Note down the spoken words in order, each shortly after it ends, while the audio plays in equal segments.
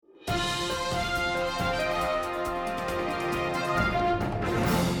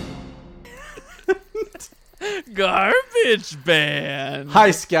garbage band. Hi,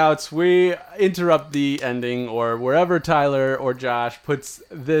 Scouts. We interrupt the ending or wherever Tyler or Josh puts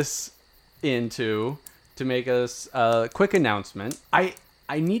this into to make us a quick announcement. I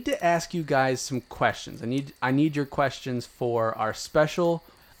need to ask you guys some questions. I need your questions for our special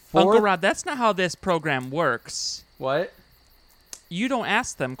Uncle Rob, that's not how this program works. What? You don't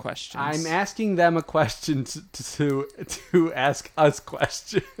ask them questions. I'm asking them a question to ask us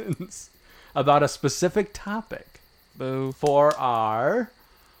questions about a specific topic. Boo. For our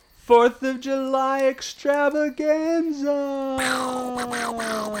 4th of July extravaganza.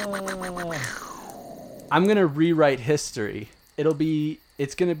 I'm going to rewrite history.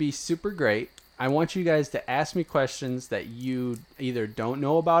 It's going to be super great. I want you guys to ask me questions that you either don't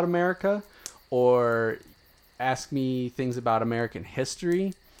know about America or ask me things about American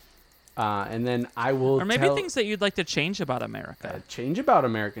history. And then I will Or maybe things that you'd like to change about America. change about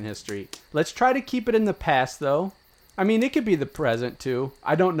American history. Let's try to keep it in the past, though. I mean, it could be the present, too.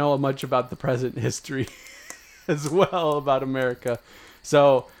 I don't know much about the present history as well about America.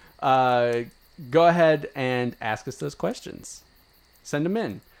 So go ahead and ask us those questions. Send them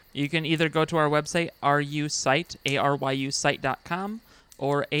in. You can either go to our website, RUSite, ARYUsite.com,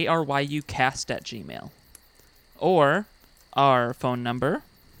 or ARYUcast@gmail. Or our phone number,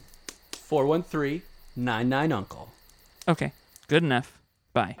 413-99-UNCLE. Okay, good enough.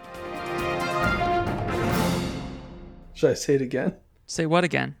 Bye. Should I say it again? Say what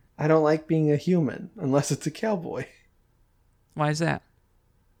again? I don't like being a human unless it's a cowboy. Why is that?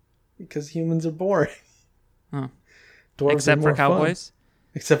 Because humans are boring. Oh. Dwarves Except are for more fun. cowboys?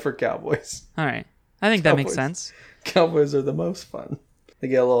 Except for cowboys. All right. I think that makes Cowboys. sense. Cowboys are the most fun. They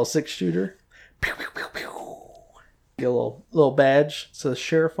get a little 6-shooter. Pew, pew, pew, pew. Get a little badge. It says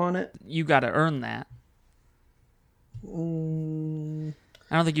sheriff on it. You got to earn that. I don't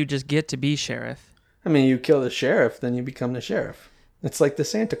think you just get to be sheriff. I mean, you kill the sheriff, then you become the sheriff. It's like the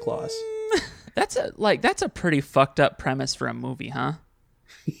Santa Claus. That's a pretty fucked up premise for a movie, huh?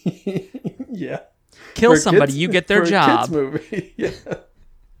 Yeah. Kill For a somebody, kids- you get their for a job. kids movie. Yeah.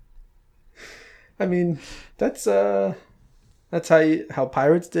 I mean, that's how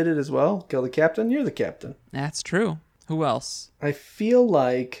pirates did it as well. Kill the captain, you're the captain. That's true. Who else? I feel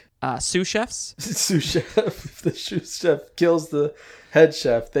like Sous chefs? sous chef. If the sous chef kills the head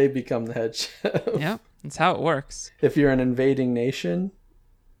chef, they become the head chef. Yep, that's how it works. If you're an invading nation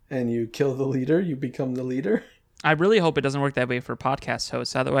and you kill the leader, you become the leader. I really hope it doesn't work that way for podcast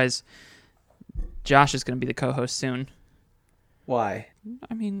hosts. Otherwise, Josh is going to be the co-host soon. Why?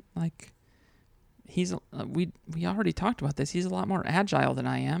 I mean, like, he's we already talked about this. He's a lot more agile than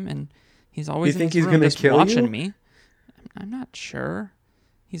I am, and he's always You think in his he's room gonna just kill watching you? me. I'm not sure.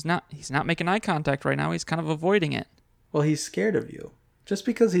 He's not making eye contact right now. He's kind of avoiding it. Well, he's scared of you. Just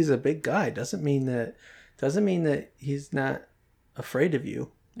because he's a big guy doesn't mean that he's not afraid of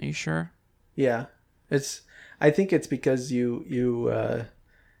you. Are you sure? Yeah. I think it's because you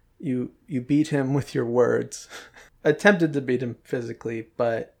beat him with your words. Attempted to beat him physically,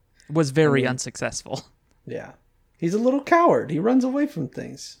 but Was very unsuccessful. yeah. He's a little coward. He runs away from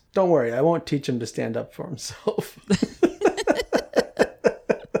things. Don't worry, I won't teach him to stand up for himself.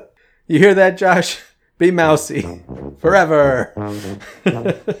 You hear that, Josh? Be mousy. Forever.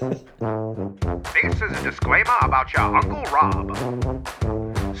 This is a disclaimer about your Uncle Rob.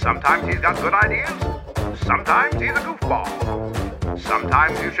 Sometimes he's got good ideas. Sometimes he's a goofball.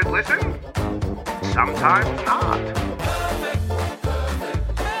 Sometimes you should listen. Sometimes not.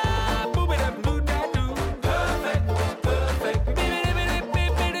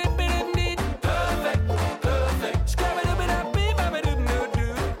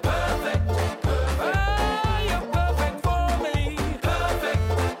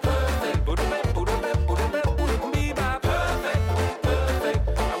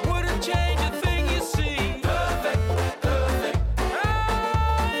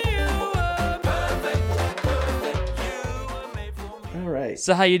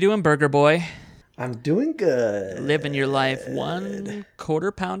 So how you doing, Burger Boy? I'm doing good. Living your life 1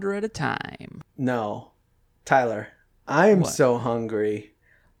 quarter pounder at a time. No. Tyler, I am What? so hungry.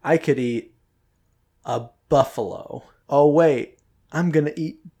 I could eat a buffalo. Oh, wait. I'm going to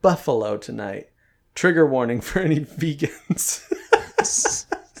eat buffalo tonight. Trigger warning for any vegans.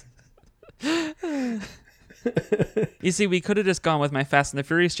 You see, we could have just gone with my Fast and the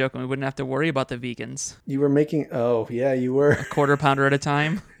Furious joke and we wouldn't have to worry about the vegans. You were making... Oh, yeah, you were. Quarter pounder at a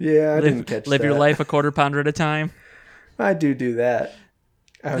time. Yeah, I didn't catch Live that. your life a quarter pounder at a time. I do that.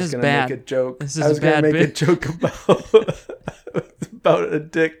 I was is going bad. to make a joke. This is I was a bad going to make a bit. joke about a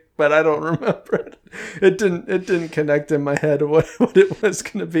dick, but I don't remember it. It didn't connect in my head what it was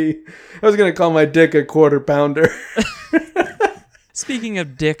going to be. I was going to call my dick a quarter pounder. Speaking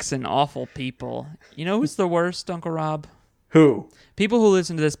of dicks and awful people, you know who's the worst, Uncle Rob? Who? People who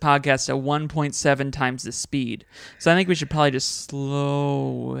listen to this podcast at 1.7 times the speed. So I think we should probably just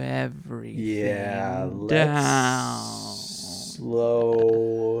slow everything down.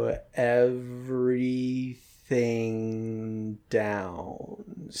 Slow everything down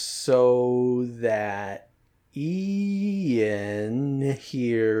so that Ian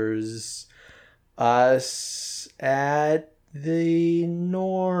hears us at the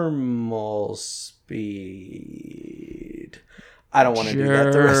normal speed. I don't want to do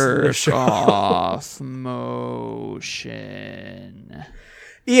that the rest of the show. Off motion.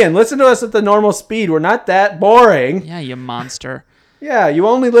 Ian, listen to us at the normal speed. We're not that boring. Yeah, you monster. Yeah, you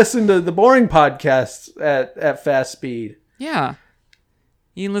only listen to the boring podcasts at fast speed. Yeah.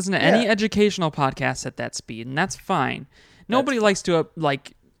 You can listen to any educational podcast at that speed, and that's fine. Nobody likes to,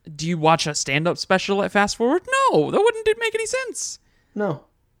 do you watch a stand-up special at fast forward? No, that wouldn't make any sense. No.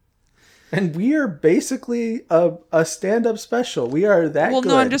 And we are basically a stand-up special. We are that good. Well,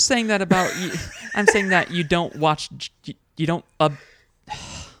 no, I'm just saying that about you. I'm saying that you don't watch, you don't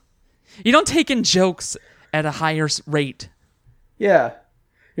take in jokes at a higher rate. Yeah.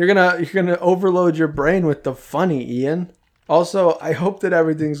 You're gonna overload your brain with the funny, Ian. Also, I hope that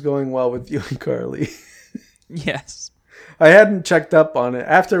everything's going well with you and Carly. Yes. I hadn't checked up on it.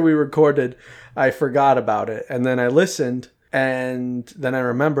 After we recorded, I forgot about it. And then I listened, and then I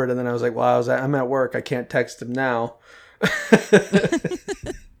remembered, and then I was like, well, I'm at work. I can't text him now.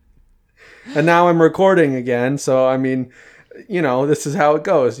 And now I'm recording again. So, I mean, this is how it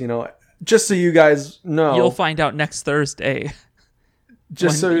goes, Just so you guys know. You'll find out next Thursday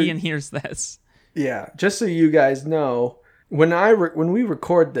when Ian hears this. Yeah, just so you guys know, when we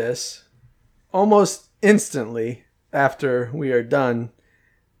record this, almost instantly after we are done,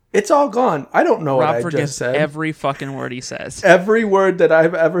 it's all gone. I don't know Rob what I forgets just said. every fucking word he says. Every word that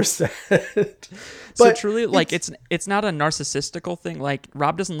I've ever said. So truly, it's not a narcissistical thing. Like,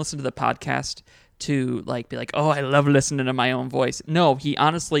 Rob doesn't listen to the podcast to be like, oh, I love listening to my own voice. No, he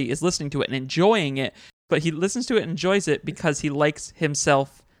honestly is listening to it and enjoying it, but he listens to it and enjoys it because he likes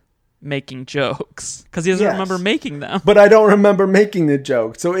himself making jokes because he doesn't remember making them. But I don't remember making the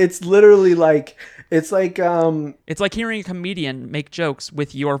joke. So it's literally it's like hearing a comedian make jokes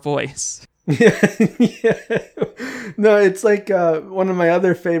with your voice. Yeah. No, it's like one of my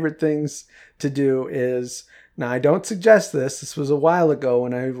other favorite things to do is, now I don't suggest this. This was a while ago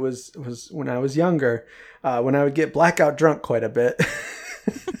when I was younger, when I would get blackout drunk quite a bit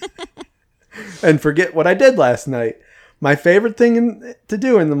and forget what I did last night. My favorite thing to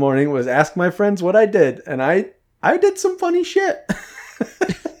do in the morning was ask my friends what I did, and I did some funny shit.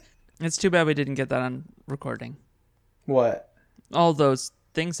 It's too bad we didn't get that on recording. What? All those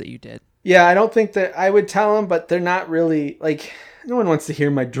things that you did. Yeah, I don't think that I would tell them, but they're not really, no one wants to hear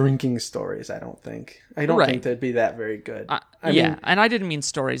my drinking stories, I don't think. I don't think they'd be that very good. I mean, and I didn't mean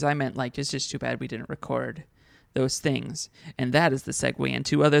stories. I meant, it's just too bad we didn't record those things. And that is the segue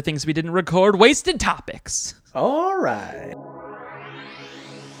into other things we didn't record, wasted topics. All right.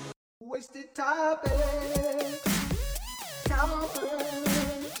 Wasted topics.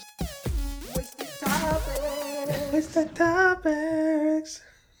 Wasted topics.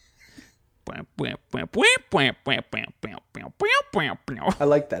 I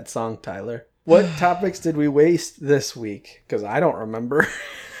like that song, Tyler. What topics did we waste this week? Because I don't remember.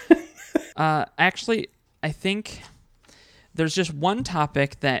 Actually, I think there's just one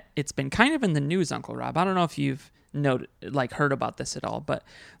topic that it's been kind of in the news, Uncle Rob. I don't know if you've heard about this at all, but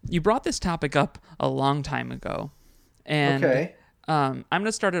you brought this topic up a long time ago. And okay. I'm going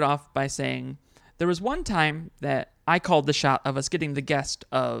to start it off by saying there was one time that I called the shot of us getting the guest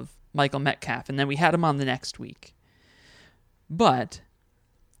of Michael Metcalf, and then we had him on the next week. But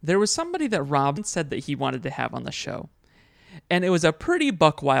there was somebody that Rob said that he wanted to have on the show. And it was a pretty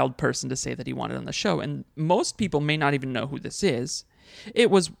buck wild person to say that he wanted on the show. And most people may not even know who this is.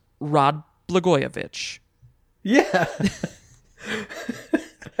 It was Rod Blagojevich. Yeah.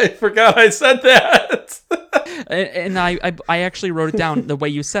 I forgot I said that. And I actually wrote it down the way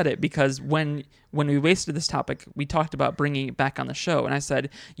you said it, because when we wasted this topic, we talked about bringing it back on the show. And I said,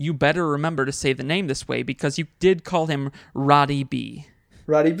 you better remember to say the name this way, because you did call him Roddy B.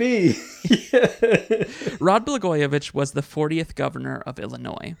 Roddy B. Rod Blagojevich was the 40th governor of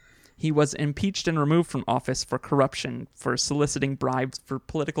Illinois. He was impeached and removed from office for corruption, for soliciting bribes for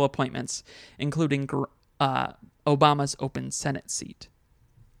political appointments, including Obama's open Senate seat.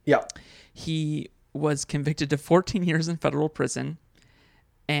 Yeah. He was convicted to 14 years in federal prison,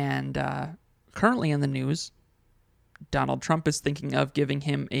 And currently in the news, Donald Trump is thinking of giving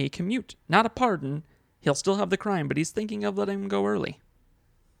him a commute, not a pardon. He'll still have the crime, but he's thinking of letting him go early.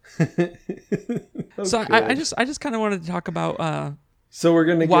 So I just kind of wanted to talk about. So we're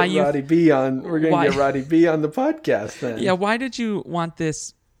gonna get Roddy B on. We're gonna get Roddy B on the podcast then. Yeah. Why did you want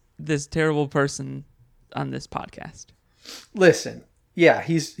this terrible person on this podcast? Listen. Yeah,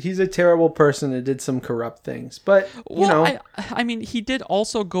 he's a terrible person that did some corrupt things, but you know, I mean, he did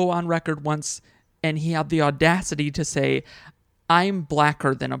also go on record once, and he had the audacity to say, "I'm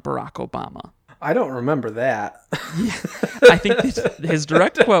blacker than a Barack Obama." I don't remember that. Yeah, I think his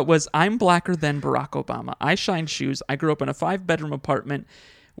direct quote was, "I'm blacker than Barack Obama. I shine shoes. I grew up in a 5-bedroom apartment.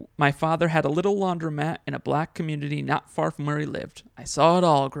 My father had a little laundromat in a black community not far from where he lived. I saw it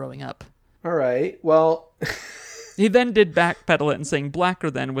all growing up." All right. Well. He then did backpedal it and saying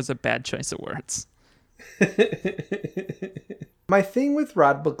blacker than was a bad choice of words. My thing with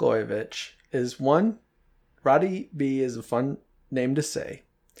Rod Blagojevich is, one, Roddy B is a fun name to say,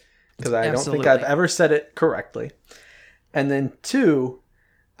 because I don't think I've ever said it correctly. And then two,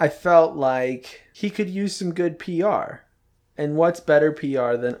 I felt like he could use some good PR. And what's better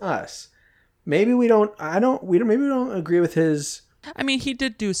PR than us? Maybe we don't agree with his... I mean, he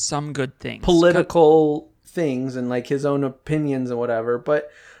did do some good things. Political things and like his own opinions and whatever, but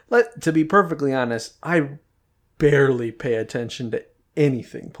to be perfectly honest, I barely pay attention to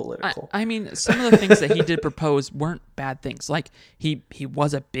anything political. I mean, some of the things that he did propose weren't bad things. Like he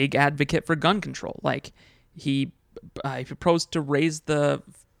was a big advocate for gun control. Like he proposed to raise the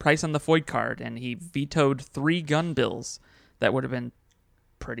price on the FOID card, and he vetoed 3 gun bills that would have been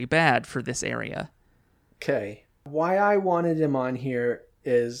pretty bad for this area. Okay, why I wanted him on here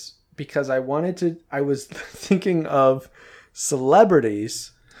is because I was thinking of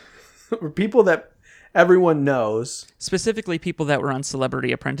celebrities, or people that everyone knows. Specifically people that were on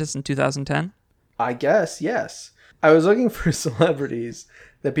Celebrity Apprentice in 2010? I guess, yes. I was looking for celebrities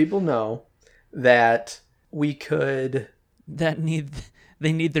that people know that we could... They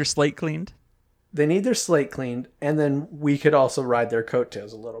need their slate cleaned? They need their slate cleaned, and then we could also ride their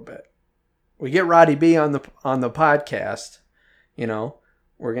coattails a little bit. We get Roddy B on the podcast, you know.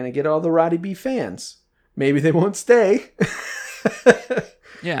 We're going to get all the Roddy B fans. Maybe they won't stay.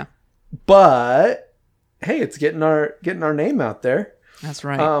 Yeah. But hey, it's getting our name out there. That's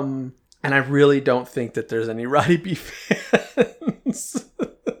right. And I really don't think that there's any Roddy B fans.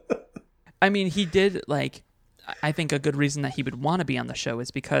 I mean, he did, like, I think a good reason that he would want to be on the show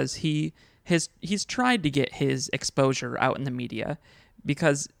is because he's tried to get his exposure out in the media,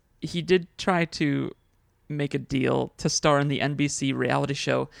 because he did try to make a deal to star in the NBC reality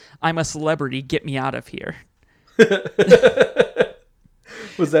show I'm a Celebrity, Get Me Out of Here.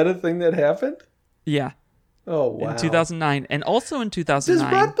 Was that a thing that happened? Yeah. Oh, wow. In 2009. And also in 2009.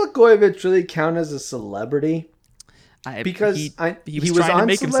 Does Rod Blagojevich really count as a celebrity? Because he was trying on to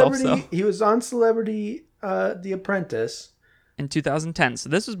make himself so. He was on Celebrity The Apprentice. In 2010. So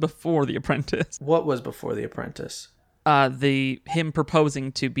this was before The Apprentice. What was before The Apprentice? Him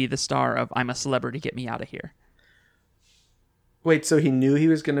proposing to be the star of I'm a Celebrity, Get Me Out of Here. Wait, so he knew he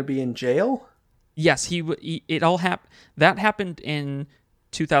was going to be in jail? Yes, it all happened. That happened in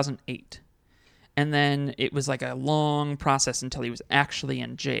 2008. And then it was like a long process until he was actually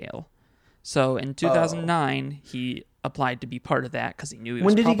in jail. So in 2009, he applied to be part of that because he knew he was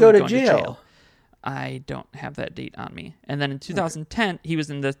When did he probably go to going jail? I don't have that date on me. And then in 2010, he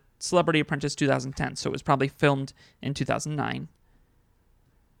was in the Celebrity Apprentice 2010, so it was probably filmed in 2009.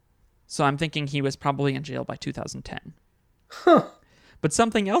 So I'm thinking he was probably in jail by 2010. Huh. But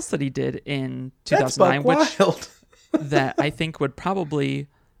something else that he did in 2009, which that I think would probably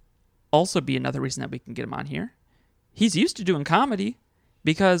also be another reason that we can get him on here. He's used to doing comedy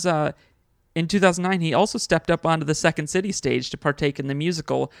because in 2009, he also stepped up onto the Second City stage to partake in the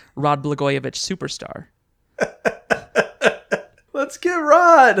musical Rod Blagojevich Superstar. Let's get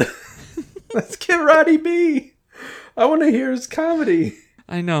Rod. Let's get Roddy B. I want to hear his comedy.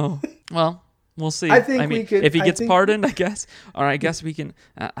 I know. Well, we'll see. I mean, we could, if he gets pardoned, I guess. Or I guess we can.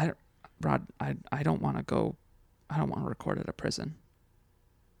 Rod, I don't want to go. I don't want to record at a prison.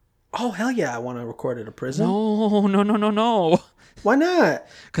 Oh, hell yeah. I want to record at a prison. No. Why not?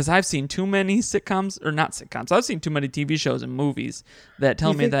 Because I've seen too many sitcoms, or not sitcoms. I've seen too many TV shows and movies that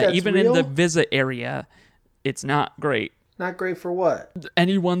tell me that even in the visit area, it's not great. Not great for what?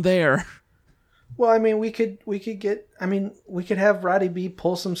 Anyone there. Well, I mean, we could have Roddy B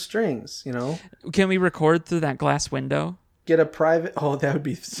pull some strings, you know? Can we record through that glass window? get a private. Oh, that would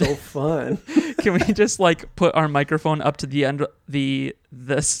be so fun. Can we just like put our microphone up to the end, the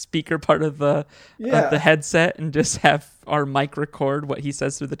speaker part of the headset, and just have our mic record what he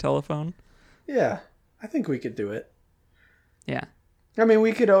says through the telephone? Yeah, I think we could do it. Yeah. I mean,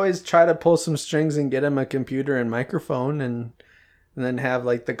 we could always try to pull some strings and get him a computer and microphone, and then have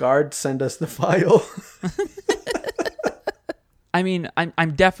like the guards send us the file. I mean,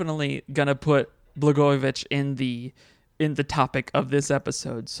 I'm definitely gonna put Blagojevich in the topic of this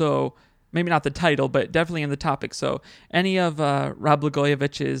episode. So maybe not the title, but definitely in the topic. So any of Rod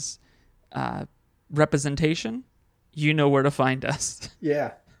Blagojevich's representation, you know where to find us.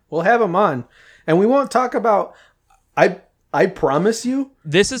 Yeah, we'll have him on, and we won't talk about. I promise you,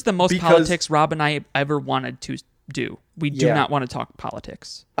 this is the most politics Rob and I ever wanted to do. We do not want to talk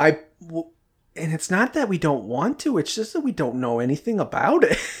politics. And it's not that we don't want to, it's just that we don't know anything about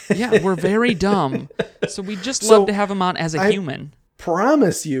it. Yeah, we're very dumb. So we just love to have him on as a human.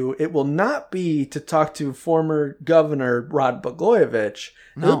 Promise you, it will not be to talk to former Governor Rod Blagojevich.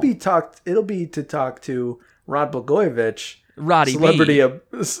 No. It'll be to talk to Rod Blagojevich, Roddy celebrity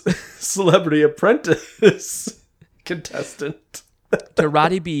apprentice contestant. To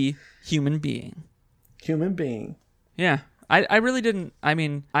Roddy B, human being. Human being. Yeah. I really didn't. I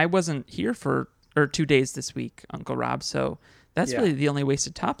mean, I wasn't here for 2 days this week, Uncle Rob. So that's really the only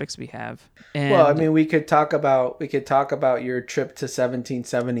wasted topics we have. And, well, I mean, we could talk about your trip to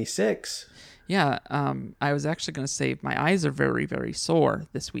 1776. Yeah, I was actually going to say my eyes are very, very sore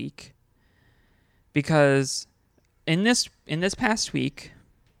this week because in this past week,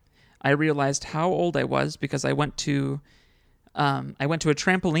 I realized how old I was because I went to a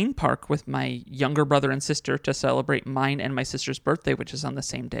trampoline park with my younger brother and sister to celebrate mine and my sister's birthday, which is on the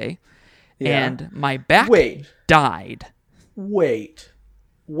same day. Yeah. And my back died. Wait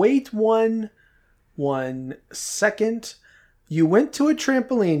one second. You went to a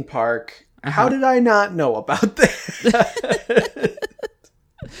trampoline park. Uh-huh. How did I not know about that?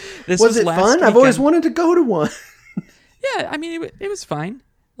 Was it fun? Weekend. I've always wanted to go to one. Yeah, I mean, it was fine.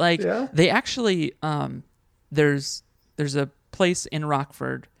 Like, they actually, there's a place in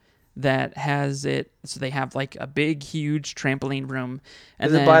Rockford that has it, so they have like a big, huge trampoline room.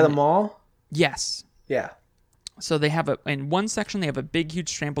 And is it by the mall? Yes. Yeah. So they have in one section, they have a big,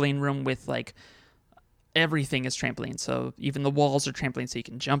 huge trampoline room with like everything is trampoline. So even the walls are trampoline, so you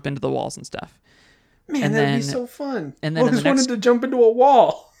can jump into the walls and stuff. Man, that'd be so fun. And then I always wanted to jump into a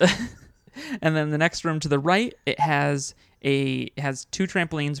wall. And then the next room to the right, it has two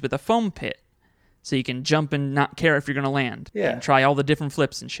trampolines with a foam pit. So you can jump and not care if you're going to land. Yeah. And try all the different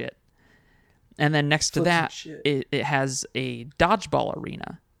flips and shit. And then next to that, it has a dodgeball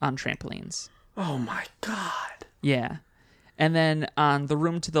arena on trampolines. Oh my God. Yeah. And then on the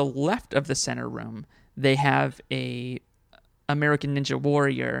room to the left of the center room, they have a American Ninja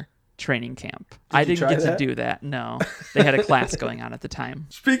Warrior training camp. I didn't get to do that. No. They had a class going on at the time.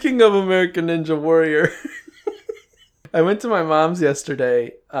 Speaking of American Ninja Warrior, I went to my mom's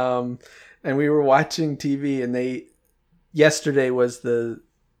yesterday, and we were watching TV, and yesterday was the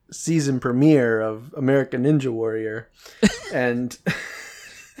season premiere of American Ninja Warrior. And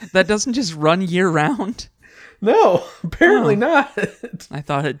that doesn't just run year round? No, apparently not. I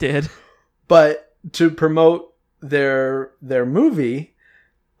thought it did. But to promote their movie,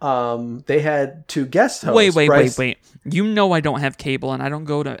 they had two guest hosts. Wait. You know I don't have cable and I don't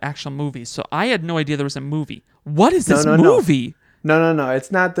go to actual movies, so I had no idea there was a movie. What is this movie? No.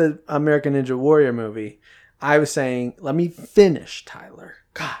 It's not the American Ninja Warrior movie. I was saying, let me finish, Tyler.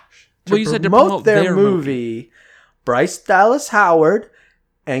 Gosh. You said to promote their movie. Bryce Dallas Howard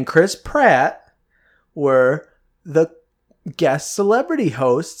and Chris Pratt were the guest celebrity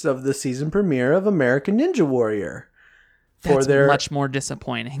hosts of the season premiere of American Ninja Warrior. That's much more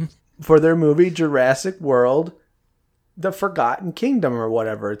disappointing. For their movie Jurassic World, The Forgotten Kingdom, or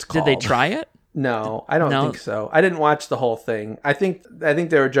whatever it's called. Did they try it? No, I don't think so. I didn't watch the whole thing. I think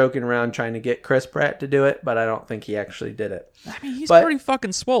they were joking around trying to get Chris Pratt to do it, but I don't think he actually did it. I mean, he's pretty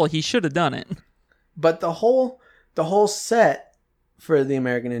fucking swole. He should have done it. But the whole set for the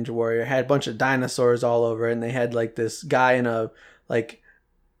American Ninja Warrior had a bunch of dinosaurs all over it, and they had like this guy in a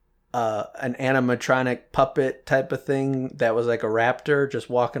an animatronic puppet type of thing that was like a raptor just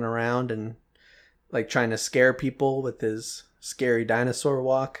walking around and like trying to scare people with his scary dinosaur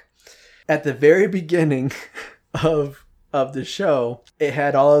walk. At the very beginning of the show, it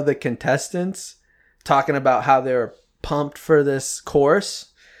had all of the contestants talking about how they were pumped for this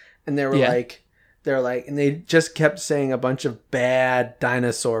course, and they were like, and they just kept saying a bunch of bad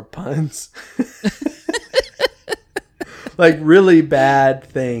dinosaur puns. Like really bad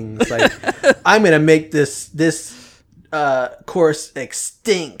things. Like, I'm going to make this course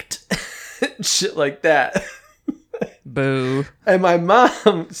extinct. Shit like that. Boo. And my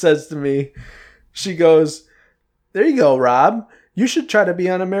mom says to me, she goes, there you go, Rob. You should try to be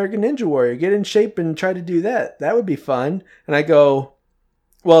on American Ninja Warrior. Get in shape and try to do that. That would be fun. And I go,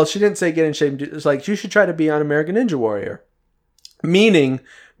 well, she didn't say get in shape. It's like, you should try to be on American Ninja Warrior. Meaning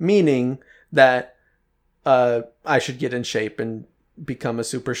that I should get in shape and become a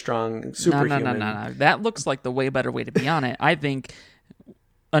super strong superhuman. No. That looks like the way better way to be on it. I think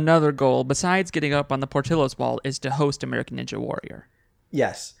another goal, besides getting up on the Portillo's wall, is to host American Ninja Warrior.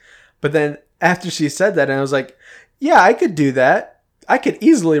 Yes. But then after she said that, and I was like, yeah, I could do that. I could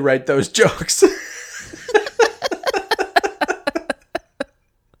easily write those jokes.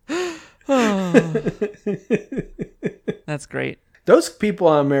 That's great. Those people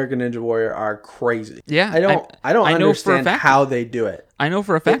on American Ninja Warrior are crazy. Yeah, I don't I know for a understand fact- how they do it. I know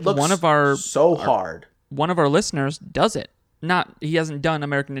for a fact It looks one of our hard. one of our listeners does it. He hasn't done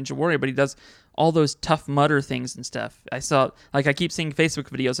American Ninja Warrior, but he does all those Tough Mudder things and stuff. I keep seeing Facebook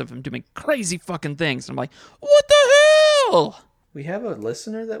videos of him doing crazy fucking things. I'm like, what the hell? We have a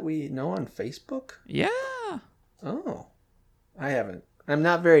listener that we know on Facebook? Yeah. Oh. I haven't. I'm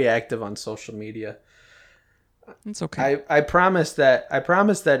not very active on social media. It's okay. I promise that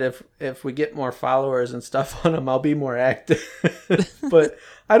if we get more followers and stuff on them, I'll be more active. But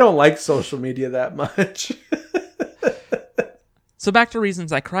I don't like social media that much. So back to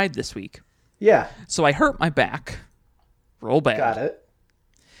reasons I cried this week. Yeah. So I hurt my back. Roll bad. Got it.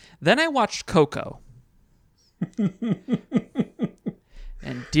 Then I watched Coco. And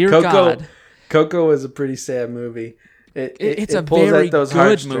dear God. Coco is a pretty sad movie. It's it a pulls very at those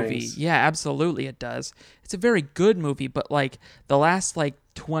good movie. heartstrings. Yeah, absolutely it does. It's a very good movie, but like the last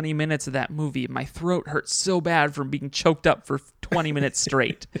 20 minutes of that movie, my throat hurt so bad from being choked up for 20 minutes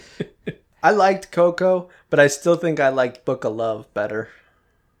straight. I liked Coco, but I still think I liked Book of Love better.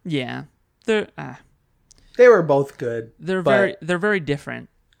 Yeah. They were both good. They're but- very different.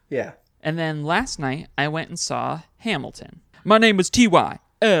 Yeah. And then last night I went and saw Hamilton. My name is TYLERCHURCH.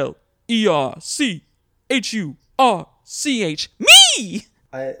 Me!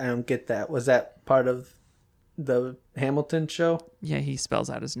 I don't get that. Was that part of the Hamilton show? Yeah, he spells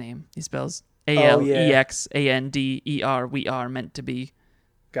out his name. He spells yeah. ALEXANDER. We are meant to be.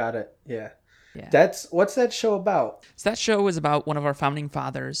 Got it. Yeah. Yeah. What's that show about? So that show is about one of our founding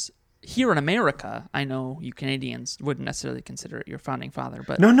fathers. Here in America, I know you Canadians wouldn't necessarily consider it your founding father,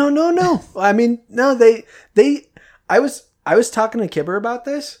 but No. I mean, no, I was talking to Kibber about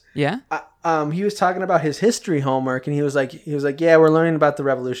this. yeah, He was talking about his history homework, and he was like, yeah, we're learning about the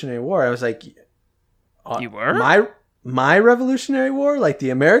Revolutionary War. I was like, you were my Revolutionary War, like the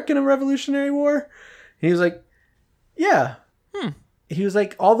American Revolutionary War. And he was like, yeah. He was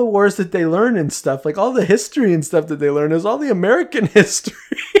like, all the wars that they learn and stuff, like all the history and stuff that they learn is all the American history.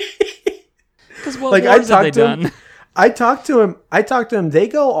 Because what Like, wars have they done? I talked to him. They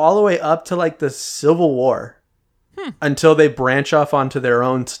go all the way up to like the Civil War until they branch off onto their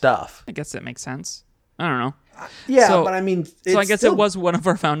own stuff. I guess that makes sense. I don't know. Yeah, So- but I mean, So I guess it was one of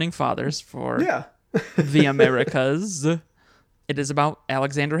our founding fathers for Yeah. the Americas. It is about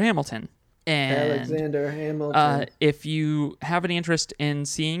Alexander Hamilton. And Alexander Hamilton. if you have any interest in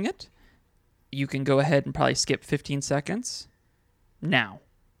seeing it, you can go ahead and probably skip 15 seconds now.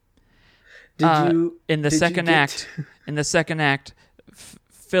 In the second act,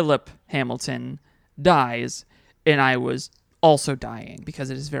 Philip Hamilton dies, and I was also dying because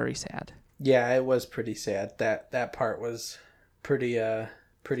it is very sad. Yeah, it was pretty sad. That part was pretty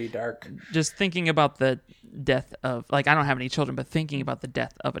dark. Just thinking about the death of, I don't have any children, but thinking about the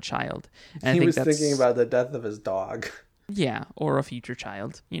death of a child. And I He think was that's, thinking about the death of his dog. yeah, or a future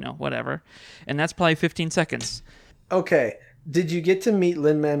child, whatever. And that's probably 15 seconds. Okay, did you get to meet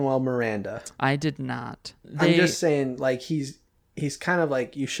Lin-Manuel Miranda? I did not. I'm just saying, like, he's kind of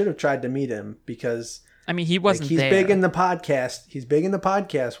like, you should have tried to meet him because I mean, he like, wasn't he's there. big in the podcast. He's big in the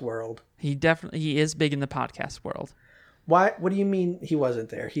podcast world. He is big in the podcast world. Why? What do you mean he wasn't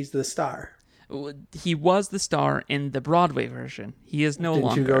there? He's the star. He was the star in the Broadway version. He is no Didn't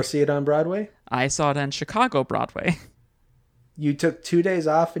longer. you go see it on Broadway? I saw it on Chicago Broadway. You took 2 days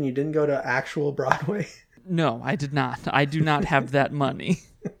off and you didn't go to actual Broadway? No, I did not. I do not have that money.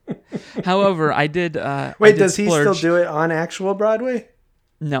 However, I did. Wait, does he still do it on actual Broadway?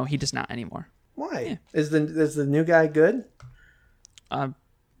 No, he does not anymore. Why? Yeah. Is the new guy good?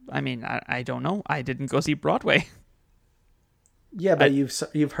 I mean, I don't know. I didn't go see Broadway. Yeah, but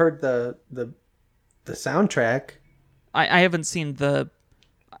you've heard the soundtrack. I haven't seen the.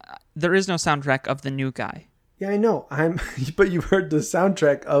 There is no soundtrack of the new guy. Yeah, I know. But you've heard the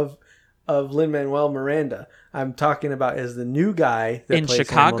soundtrack of of Lin-Manuel Miranda. I'm talking about as the new guy that In plays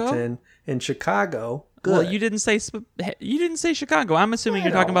Chicago? Hamilton in Chicago. Good. Well, you didn't say Chicago. I'm assuming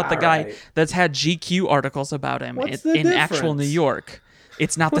you're talking about the guy alright. that's had GQ articles about him What's in the actual difference? New York.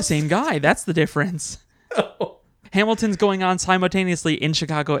 It's not the same guy. That's the difference. Oh. Hamilton's going on simultaneously in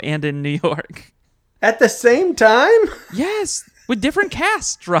Chicago and in New York. At the same time? Yes, with different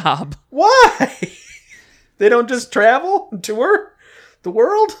casts, Rob. Why? They don't just travel and tour the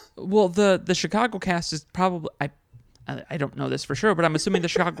world? Well, the Chicago cast is probably I don't know this for sure, but I'm assuming the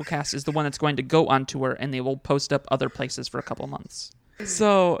Chicago cast is the one that's going to go on tour, and they will post up other places for a couple months.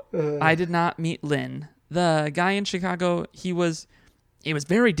 So I did not meet Lynn. The guy in Chicago, it was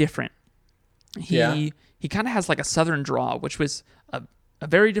very different. He kind of has like a southern drawl, which was a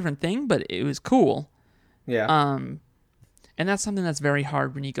very different thing, but it was cool. Yeah. And that's something that's very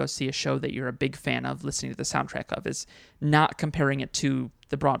hard when you go see a show that you're a big fan of, listening to the soundtrack of, is not comparing it to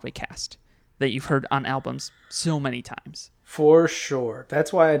the Broadway cast that you've heard on albums so many times. For sure.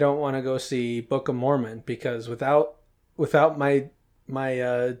 That's why I don't want to go see Book of Mormon, because without my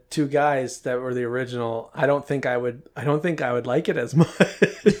two guys that were the original, I don't think I would like it as much.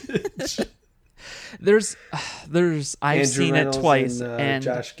 I've Andrew seen Reynolds it twice, and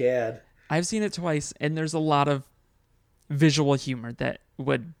Josh Gad. I've seen it twice, and there's a lot of visual humor that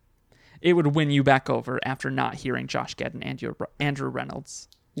would win you back over after not hearing Josh Gad and Andrew Reynolds.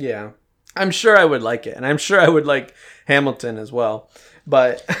 Yeah. I'm sure I would like it, and I'm sure I would like Hamilton as well.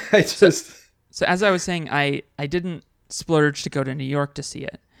 But I just... So as I was saying, I didn't splurge to go to New York to see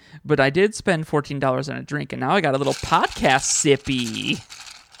it, but I did spend $14 on a drink, and now I got a little podcast sippy.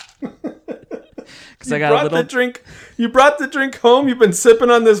 Because I got a little drink. You brought the drink home. You've been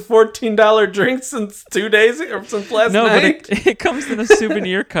sipping on this $14 drink since 2 days or since last night. But it comes in a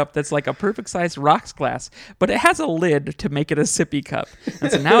souvenir cup that's like a perfect size rocks glass, but it has a lid to make it a sippy cup.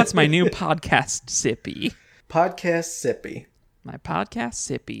 And so now it's my new podcast sippy. Podcast sippy. My podcast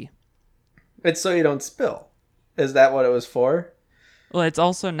sippy. It's so you don't spill. Is that what it was for? Well, it's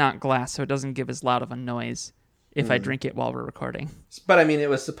also not glass, so it doesn't give as loud of a noise if I drink it while we're recording. But I mean, it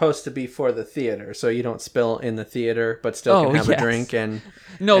was supposed to be for the theater, so you don't spill in the theater, but still can have a drink. And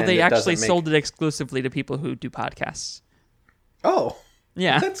they actually sold it exclusively to people who do podcasts. Oh,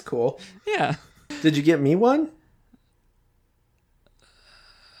 yeah, that's cool. Yeah. Did you get me one?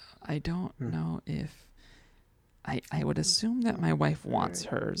 I don't know if I would assume that my wife wants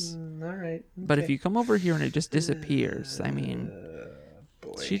hers. All right. Okay. But if you come over here and it just disappears, I mean,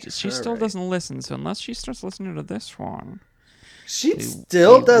 she still doesn't listen. So unless she starts listening to this one, she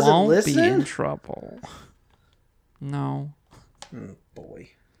still we doesn't won't listen. Be in trouble. No.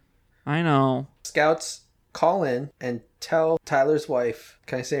 Boy. I know. Scouts, call in and tell Tyler's wife.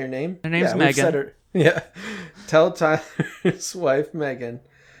 Can I say her name? Her name's we've Megan. said her- Yeah. Tell Tyler's wife, Megan,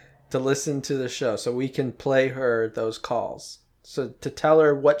 to listen to the show so we can play her those calls. So to tell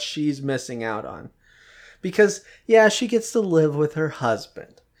her what she's missing out on. Because, yeah, she gets to live with her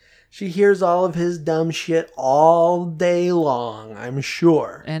husband. She hears all of his dumb shit all day long, I'm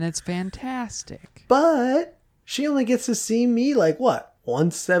sure. And it's fantastic. But she only gets to see me like, what,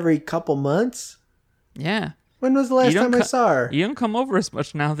 once every couple months? Yeah. When was the last time I saw her? You don't come over as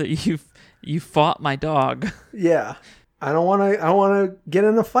much now that you fought my dog. Yeah. I don't want to get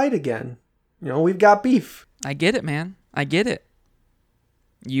in a fight again. You know, we've got beef. I get it, man. I get it.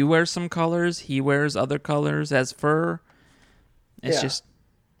 You wear some colors, he wears other colors as fur. It's just,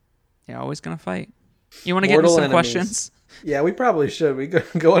 you're always going to fight. You want to get into some questions? Yeah, we probably should. We could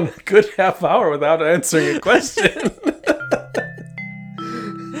go in a good half hour without answering a question.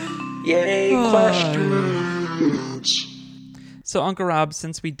 Yay, questions. So, Uncle Rob,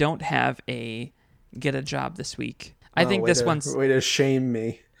 since we don't have a get a job this week, I think this one's... Way to shame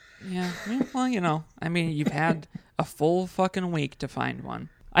me. Yeah, well, you know, I mean, you've had a full fucking week to find one.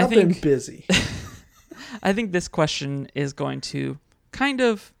 I've been busy. I think this question is going to kind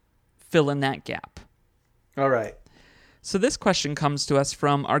of fill in that gap. All right. So this question comes to us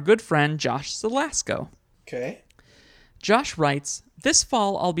from our good friend Josh Zelasco. Okay. Josh writes, "This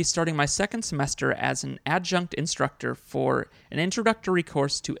fall I'll be starting my second semester as an adjunct instructor for an introductory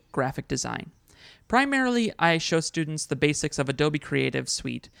course to graphic design. Primarily, I show students the basics of Adobe Creative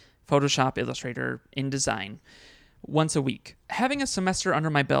Suite, Photoshop, Illustrator, InDesign, once a week. Having a semester under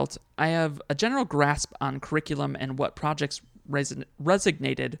my belt, I have a general grasp on curriculum and what projects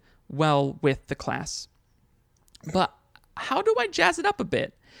resonated well with the class. But how do I jazz it up a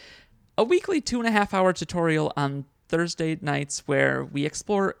bit? A weekly 2.5-hour tutorial on Thursday nights where we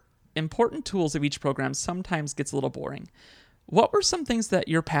explore important tools of each program sometimes gets a little boring. What were some things that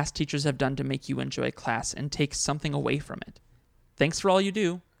your past teachers have done to make you enjoy class and take something away from it? Thanks for all you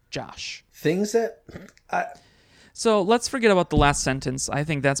do. Josh. Things that So let's forget about the last sentence. I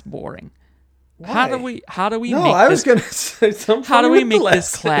think that's boring. Why? How do we No, make I this, was going to say something. how do we make with the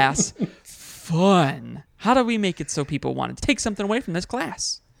this last class fun? How do we make it so people want to take something away from this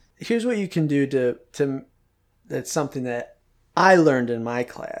class? Here's what you can do to that's something that I learned in my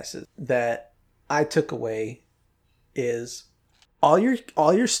classes that I took away is all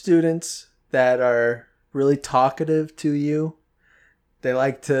your students that are really talkative to you, they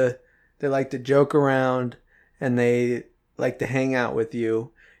like to joke around and they like to hang out with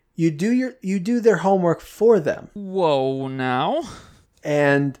you. You do their homework for them Whoa, now.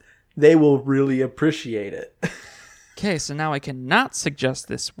 and they will really appreciate it. Okay, so now I cannot suggest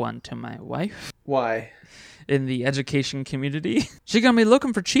this one to my wife Why? in the education community. She's gonna be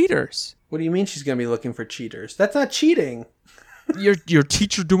looking for cheaters. What do you mean she's going to be looking for cheaters? That's not cheating. Your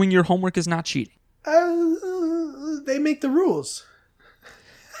teacher doing your homework is not cheating. They make the rules.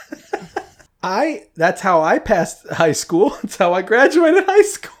 That's how I passed high school. That's how I graduated high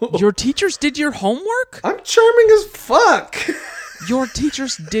school. Your teachers did your homework? I'm charming as fuck. Your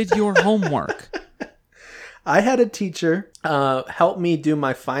teachers did your homework. I had a teacher help me do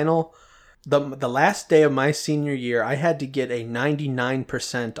my final. The last day of my senior year, I had to get a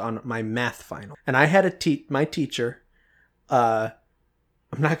 99% on my math final. And I had my teacher, I'm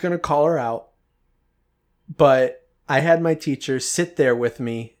not going to call her out, but I had my teacher sit there with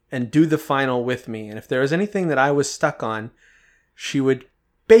me and do the final with me. And if there was anything that I was stuck on, she would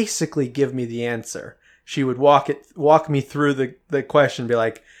basically give me the answer. She would walk me through the question, be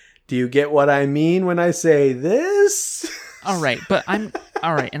like, do you get what I mean when I say this? All right,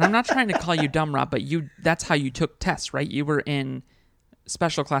 and I'm not trying to call you dumb, Rob, but that's how you took tests, right? You were in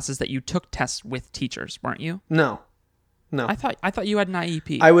special classes that you took tests with teachers, weren't you? No. I thought you had an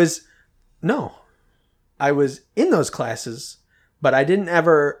IEP. I was in those classes, but I didn't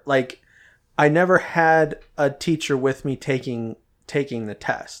ever I never had a teacher with me taking the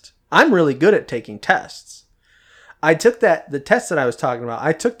test. I'm really good at taking tests. I took the test that I was talking about.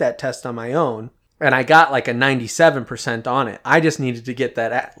 I took that test on my own and I got like a 97% on it. I just needed to get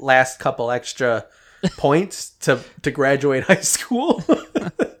that last couple extra points to graduate high school.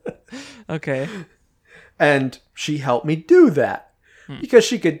 Okay. And she helped me do that because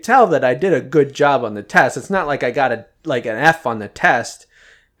she could tell that I did a good job on the test. It's not like I got an F on the test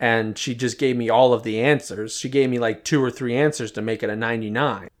and she just gave me all of the answers. She gave me like 2 or 3 answers to make it a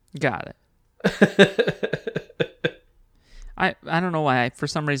 99. Got it. I don't know why. For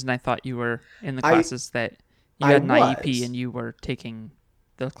some reason, I thought you were in the classes that you had an IEP and you were taking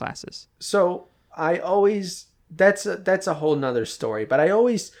those classes. So I always that's a whole nother story. But I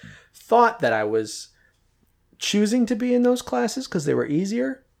always thought that I was choosing to be in those classes because they were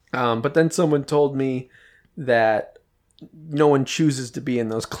easier. But then someone told me that no one chooses to be in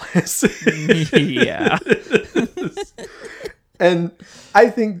those classes. Yeah. And I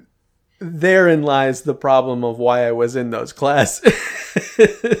think therein lies the problem of why I was in those classes.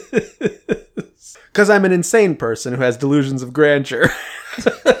 Because I'm an insane person who has delusions of grandeur.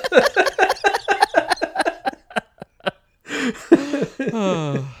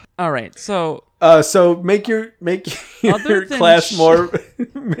 All right. So make your class more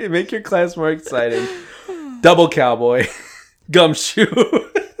make your class more exciting. Double cowboy, gumshoe,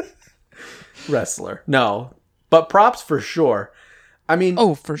 wrestler. No, but props for sure. I mean,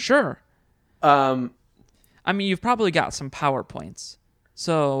 oh, for sure. I mean, you've probably got some PowerPoints.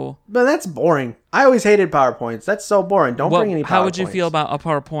 So, but that's boring. I always hated PowerPoints. That's so boring. Don't bring any PowerPoints. How would you feel about a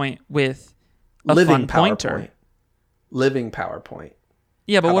PowerPoint with a living fun pointer? Living PowerPoint.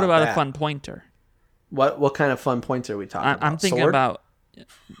 Yeah, but How what about that? A fun pointer? What kind of fun pointer are we talking about? I'm thinking Sword? about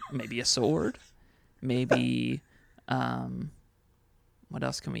maybe a sword. Maybe what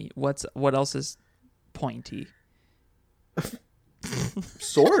else can we? What else is pointy?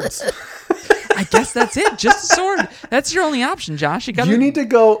 Swords. I guess that's it. Just a sword. That's your only option, Josh. You got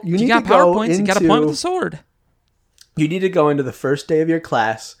PowerPoints. You got to point with a sword. You need to go into the first day of your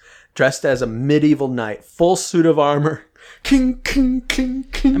class dressed as a medieval knight, full suit of armor. King.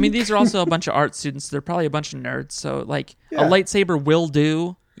 I mean, these are also a bunch of art students. They're probably a bunch of nerds. So, a lightsaber will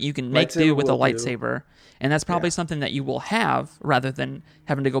do. You can make do with a lightsaber, and that's probably something that you will have rather than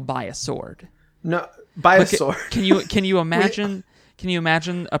having to go buy a sword. No, buy a sword. Can you imagine? Can you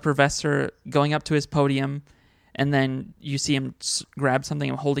imagine a professor going up to his podium, and then you see him grab something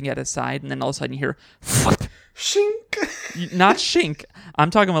and holding it at his side, and then all of a sudden you hear, shink. Not shink. I'm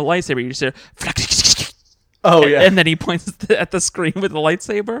talking about lightsaber. You just hear, oh yeah, and then he points at the screen with the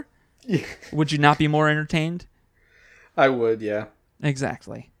lightsaber. Yeah. Would you not be more entertained? I would, yeah.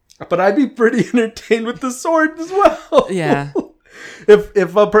 Exactly. But I'd be pretty entertained with the sword as well. Yeah.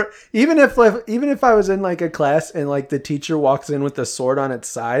 Even if I was in like a class and like the teacher walks in with the sword on its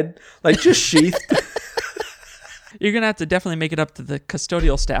side, like just sheathed. You're going to have to definitely make it up to the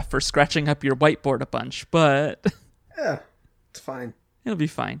custodial staff for scratching up your whiteboard a bunch, but Yeah, it's fine. it'll be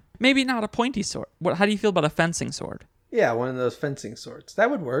fine. Maybe not a pointy sword. How do you feel about a fencing sword? Yeah, one of those fencing swords.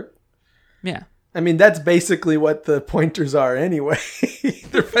 That would work. Yeah. I mean, that's basically what the pointers are anyway.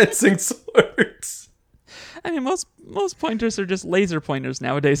 They're fencing swords. I mean, most pointers are just laser pointers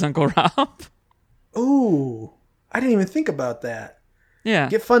nowadays, Uncle Rob. Ooh, I didn't even think about that. Yeah.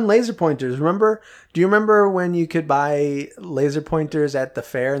 Get fun laser pointers. Do you remember when you could buy laser pointers at the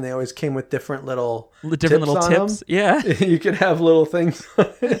fair and they always came with different little tips. Yeah. You could have little things on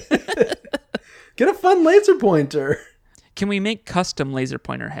it. Get a fun laser pointer. Can we make custom laser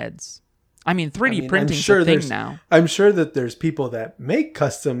pointer heads? I mean, 3D I'm printing's sure a thing there's- now. I'm sure that there's people that make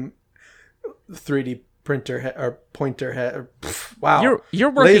custom 3D printer or pointer head. Wow. You're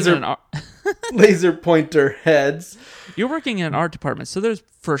working Laser- in an art, Laser pointer heads. you're working in an art department, so there's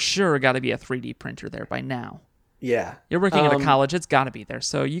for sure got to be a 3D printer there by now. Yeah. You're working at a college, it's got to be there.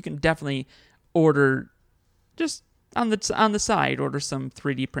 So you can definitely order just on the side order some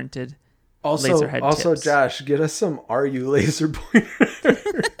 3D printed laser head tips. Josh, get us some RU laser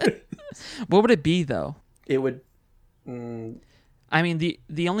pointer. What would it be though? It would. I mean,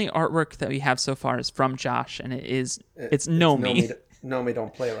 the only artwork that we have so far is from Josh, and it's Nomi. Nomi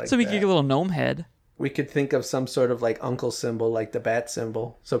don't play like So we that. could get a little gnome head. We could think of some sort of like uncle symbol, like the bat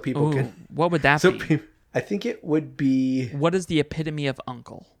symbol, so people Ooh, can. what would that So be? I think it would be What is the epitome of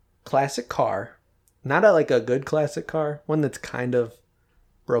uncle? classic car, not like a good classic car, one that's kind of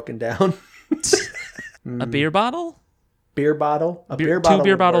broken down. A beer bottle? Beer bottle, a beer Two bottle.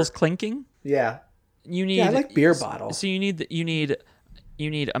 beer would bottles work. clinking? Yeah, You need yeah, I like beer bottle. So you need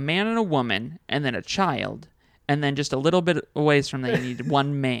a man and a woman and then a child. And then just a little bit away from that, you need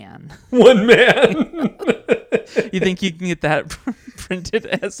one man. One man. You think you can get that printed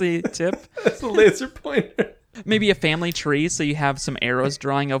as a tip? That's a laser pointer. Maybe a family tree, so you have some arrows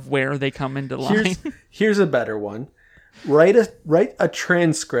drawing of where they come into line. Here's a better one. Write a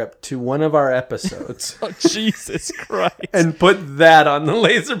transcript to one of our episodes Oh, Jesus Christ. and put that on the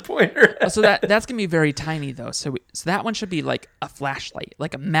laser pointer. So that's going to be very tiny, though. So that one should be like a flashlight,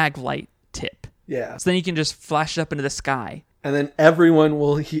 like a mag light tip. Yeah. So then you can just flash it up into the sky. And then everyone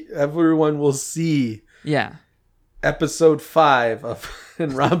will see Yeah. episode 5 of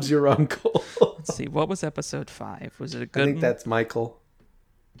And Rob's Your Uncle. Let's see. What was episode 5? Was it a good I think one? that's Michael.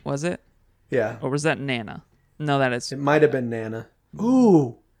 Was it? Yeah. Or was that Nana? No, that is. It might have been Nana.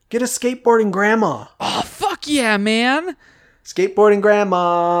 Ooh, get a skateboarding grandma. Oh, fuck yeah, man. Skateboarding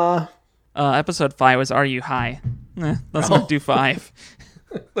grandma. Episode 5 was Are You High? Let's not do 5.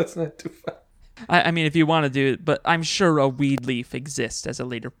 Let's not do 5. I mean, if you want to do it, but I'm sure a weed leaf exists as a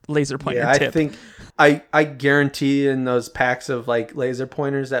laser pointer Yeah, tip. I think I guarantee in those packs of like laser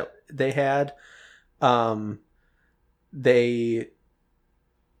pointers that they had,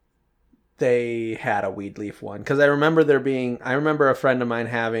 they had a weed leaf one, because I remember a friend of mine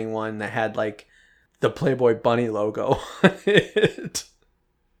having one that had like the Playboy Bunny logo on it.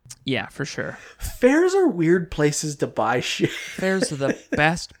 Yeah, for sure. Fairs are weird places to buy shit. Fairs are the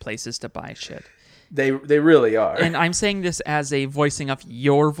best places to buy shit. They really are. And I'm saying this as a voicing of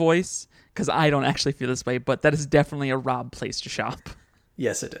your voice, because I don't actually feel this way, but that is definitely a Rob place to shop.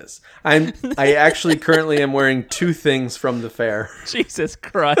 Yes, it is. I actually currently am wearing 2 things from the fair. Jesus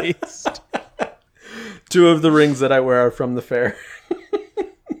Christ. 2 of the rings that I wear are from the fair.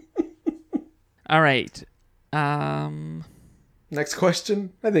 All right. Next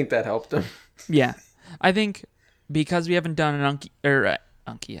question. I think that helped him. Yeah. I think because we haven't done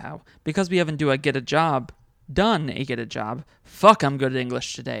because we haven't done a get a job. Fuck, I'm good at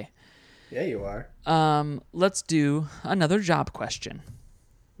English today. Yeah, you are. Let's do another job question.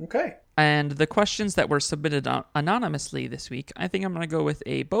 Okay. And the questions that were submitted anonymously this week, I think I'm going to go with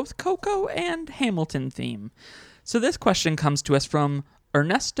a both Coco and Hamilton theme. So this question comes to us from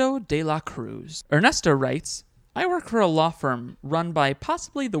Ernesto de la Cruz. Ernesto writes, I work for a law firm run by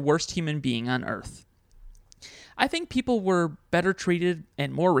possibly the worst human being on earth. I think people were better treated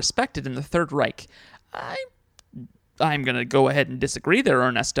and more respected in the Third Reich. I'm going to go ahead and disagree there,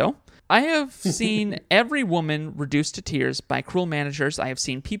 Ernesto. I have seen every woman reduced to tears by cruel managers. I have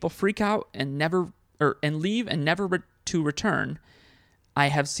seen people freak out and leave and never to return. I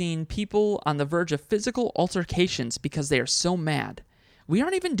have seen people on the verge of physical altercations because they are so mad. We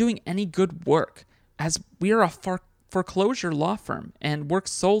aren't even doing any good work, as we are a foreclosure law firm and work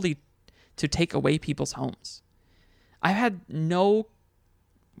solely to take away people's homes. I've had no...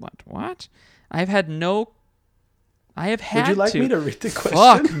 What? I've had no I have had Would you like to. me to read the Fuck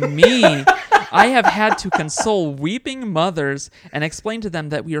question? me. I have had to console weeping mothers and explain to them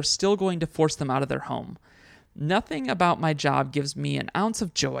that we are still going to force them out of their home. Nothing about my job gives me an ounce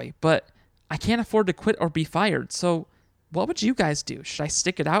of joy, but I can't afford to quit or be fired. So what would you guys do? Should I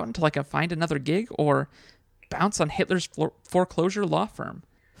stick it out until I can find another gig or bounce on Hitler's foreclosure law firm?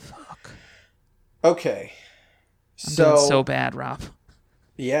 Fuck. Okay. I'm doing so bad, Rob.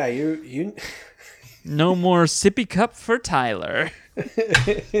 Yeah, you No more sippy cup for Tyler.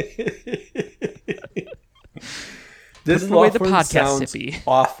 This Putting away law the firm podcast sounds sippy.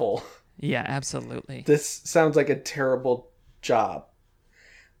 awful. Yeah, absolutely. This sounds like a terrible job.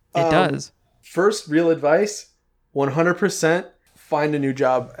 It does. First, real advice, 100% find a new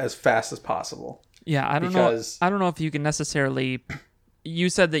job as fast as possible. Yeah, I don't know if you can necessarily. You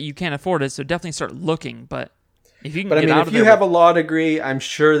said that you can't afford it, so definitely start looking. But if you can get out if of you there, have a law degree, I'm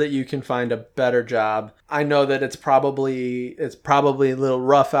sure that you can find a better job. I know that it's probably a little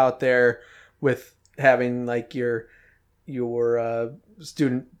rough out there with having like your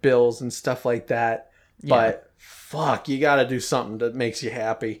student bills and stuff like that. Yeah. But fuck, you got to do something that makes you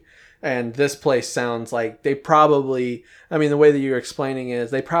happy. And this place sounds like they probably, I mean, the way that you're explaining it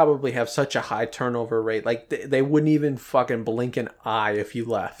is they probably have such a high turnover rate. Like they wouldn't even fucking blink an eye if you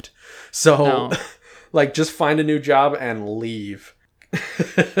left. So No. like just find a new job and leave.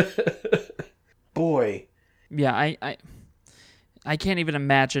 Boy. yeah, I can't even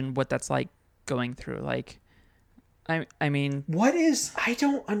imagine what that's like going through. Like, I mean, I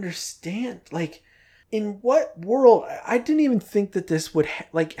don't understand. Like, in what world? I didn't even think that this would,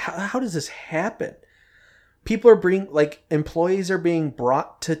 how does this happen? People are employees are being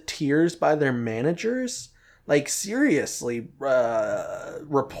brought to tears by their managers. Like, seriously,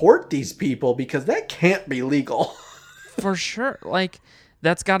 report these people because that can't be legal. for sure, like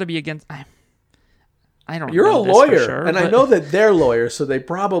that's got to be against. I don't. You're a know this lawyer, for sure, and I but- know that they're lawyers, so they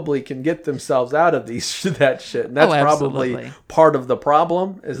probably can get themselves out of that shit. And that's probably absolutely. part of the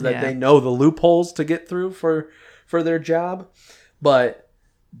problem is that Yeah. they know the loopholes to get through for their job. But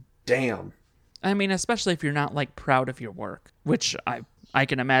damn, I mean, especially if you're not like proud of your work, which I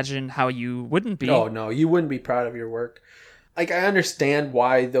can imagine how you wouldn't be. oh no, you wouldn't be proud of your work. Like I understand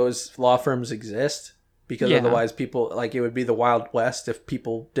why those law firms exist. Because Yeah. otherwise people, like, it would be the Wild West if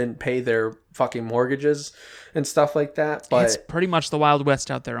people didn't pay their fucking mortgages and stuff like that. But It's pretty much the Wild West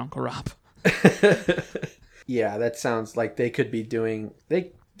out there, Uncle Rob. yeah, that sounds like they could be doing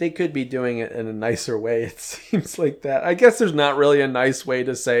they could be doing it in a nicer way. It seems like that. I guess there's not really a nice way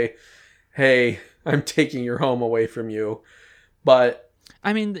to say, "Hey, I'm taking your home away from you." But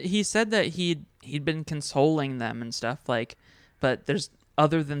I mean, he said that he'd been consoling them and stuff, like, but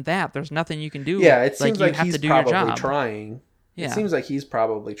other than that, there's nothing you can do. yeah, it seems you like have he's to do your probably job. trying. Yeah. It seems like he's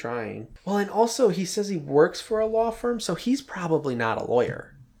probably trying. Well, and also he says he works for a law firm, so he's probably not a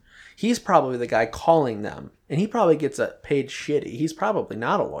lawyer. He's probably the guy calling them, and he probably gets paid shitty. He's probably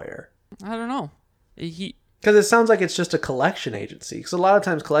not a lawyer. I don't know. Because it sounds like it's just a collection agency. Because a lot of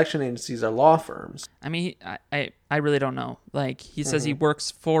times collection agencies are law firms. I mean, I really don't know. Like, he says he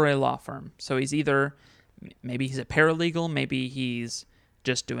works for a law firm, so he's either maybe he's a paralegal, maybe he's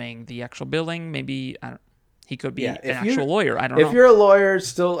just doing the actual billing, maybe he could be an actual lawyer. I don't know. If you're a lawyer,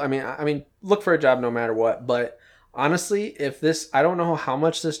 still, I mean, look for a job no matter what. But honestly, I don't know how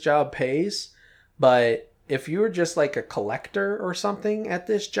much this job pays, but if you were just like a collector or something at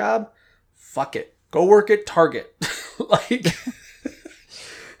this job, fuck it, go work at Target. Like,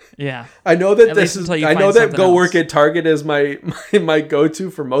 yeah. I know that At this least is. until you I know find that something go else. work at Target is my go to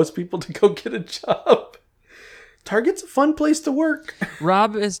for most people to go get a job. Target's a fun place to work.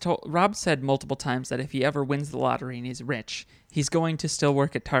 Rob said multiple times that if he ever wins the lottery and he's rich, he's going to still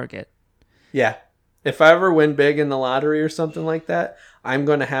work at Target. Yeah. If I ever win big in the lottery or something like that, I'm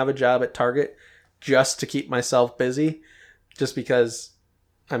going to have a job at Target just to keep myself busy. Just because,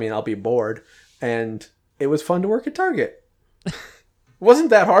 I mean, I'll be bored. And it was fun to work at Target. It wasn't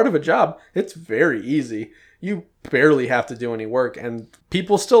that hard of a job. It's very easy. You barely have to do any work and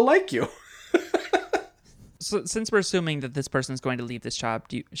people still like you. So since we're assuming that this person's going to leave this job,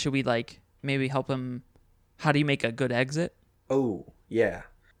 should we like maybe help him? How do you make a good exit? Oh, yeah.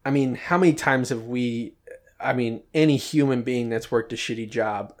 I mean, how many times have any human being that's worked a shitty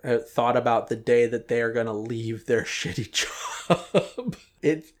job thought about the day that they are going to leave their shitty job?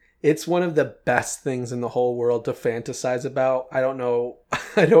 It's one of the best things in the whole world to fantasize about. I don't know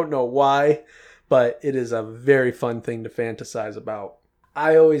why, but it is a very fun thing to fantasize about.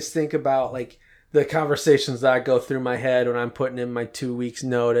 I always think about like the conversations that I go through my head when I'm putting in my 2 weeks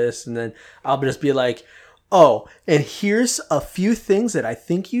notice, and then I'll just be like, Oh, and here's a few things that I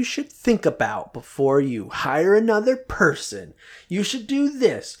think you should think about before you hire another person. You should do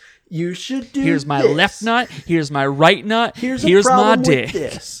this. You should do Here's my this. left nut. Here's my right nut. Here's Here's a my problem dick.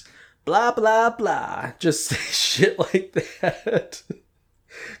 with this. Blah, blah, blah. Just say shit like that.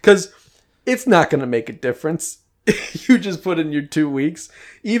 Because it's not going to make a difference. You just put in your 2 weeks.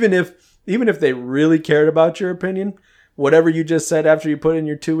 Even if they really cared about your opinion, whatever you just said after you put in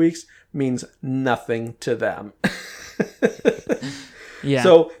your 2 weeks means nothing to them. Yeah.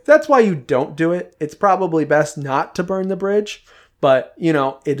 So that's why you don't do it. It's probably best not to burn the bridge, but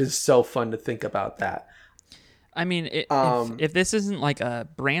it is so fun to think about that. I mean, if this isn't like a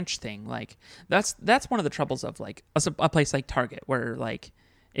branch thing, like that's one of the troubles of like a place like Target, where like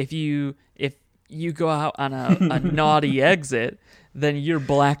if you go out on a naughty exit, then you're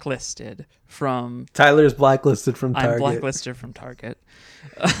blacklisted from. Tyler's blacklisted from Target. I'm blacklisted from Target.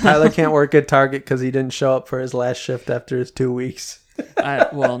 Tyler can't work at Target because he didn't show up for his last shift after his 2 weeks.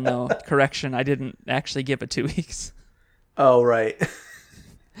 Well, no, correction. I didn't actually give it 2 weeks. Oh, right.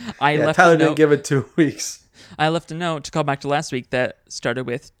 Left Tyler a note. didn't give it 2 weeks. I left a note to call back to last week that started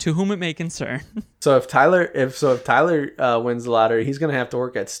with "To whom it may concern." So if Tyler wins the lottery, he's gonna have to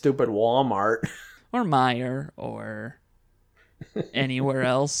work at stupid Walmart, Or Meijer, or anywhere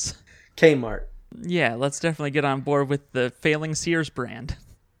else. Kmart. Yeah, let's definitely get on board with the failing Sears brand.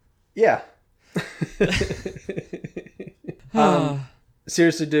 Yeah.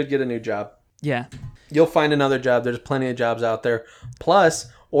 Seriously, dude, get a new job. Yeah. You'll find another job. There's plenty of jobs out there. Plus,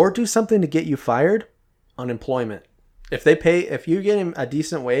 or do something to get you fired. Unemployment. If you get him a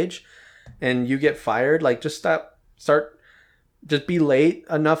decent wage and you get fired, like just just be late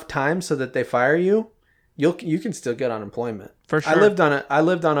enough time so that they fire you. You can still get unemployment. For sure. I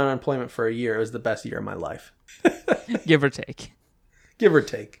lived on unemployment for a year. It was the best year of my life. Give or take. Give or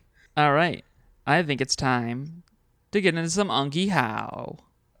take. All right. I think it's time to get into some Unky How.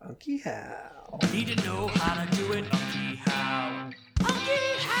 Unky how. Need to know how to do it, Unky How.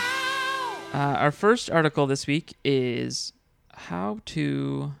 Unky How! Our first article this week is how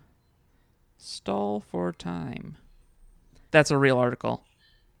to stall for time. That's a real article.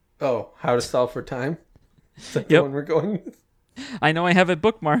 Oh, how to stall for time? Is that Yep. the one we're going with? I know I have it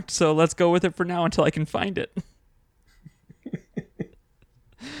bookmarked, so let's go with it for now until I can find it.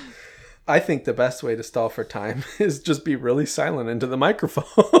 I think the best way to stall for time is just be really silent into the microphone.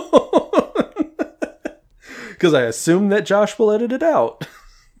 Because I assume that Josh will edit it out.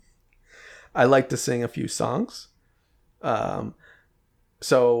 I like to sing a few songs.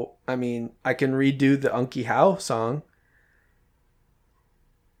 So, I mean, I can redo the Unky How song.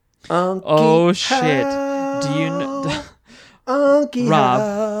 Unky Oh, shit. How, Do you know... Unky Rob.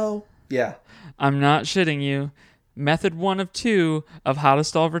 How. Yeah. I'm not shitting you. Method 1 of 2 of how to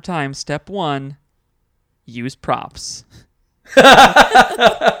stall for time. Step 1, use props.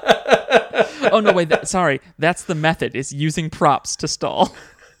 Oh, no, wait. Sorry. That's the method, is using props to stall.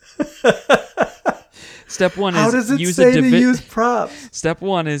 Step 1 is How does it use say a to use props? Step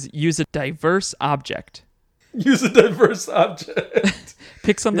 1 is use a diverse object. Use a diverse object.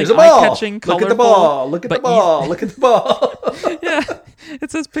 Pick something Here's a ball. eye-catching, Look colorful. at the ball. Look at the but ball. Look at the ball. Yeah.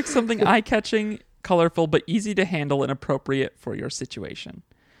 It says pick something eye-catching, colorful, but easy to handle and appropriate for your situation.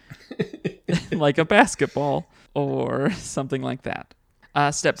 Like a basketball or something like that.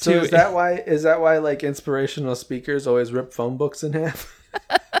 Step 2. So is that why like inspirational speakers always rip phone books in half?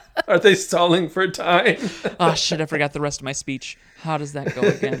 Are they stalling for time? Oh, shit, I forgot the rest of my speech. How does that go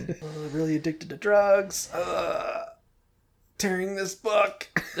again? Really addicted to drugs. Tearing this book.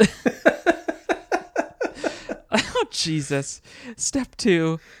 Oh, Jesus. Step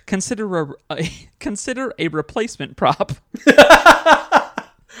 2, consider a replacement prop.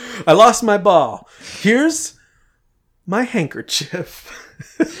 I lost my ball. Here's my handkerchief.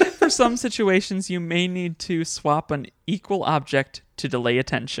 For some situations, you may need to swap an equal object to delay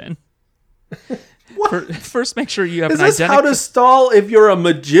attention. What? First, make sure you have Is an this identical... how to stall if you're a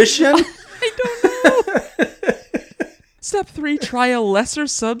magician? I don't know. Step 3, try a lesser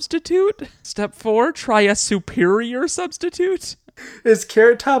substitute. Step 4, try a superior substitute. Is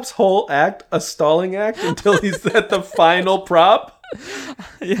Carrot Top's whole act a stalling act until he's at the final prop?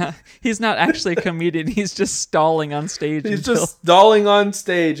 Yeah, he's not actually a comedian. He's just stalling on stage. He's just stalling on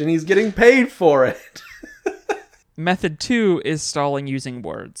stage and he's getting paid for it. Method 2 is stalling using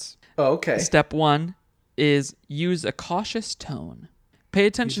words. Oh, okay. Step 1 is use a cautious tone. Pay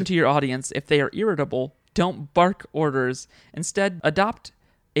attention to your audience. If they are irritable, don't bark orders. Instead, adopt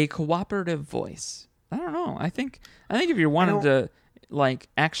a cooperative voice. I don't know. I think if you're wanting to like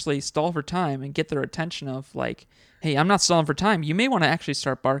actually stall for time and get their attention of like, hey, I'm not stalling for time, you may want to actually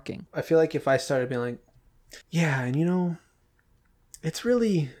start barking. I feel like if I started being like, Yeah, and it's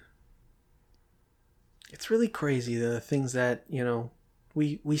really crazy the things that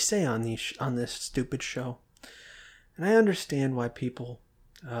we say on this stupid show, and I understand why people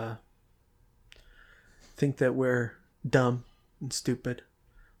think that we're dumb and stupid,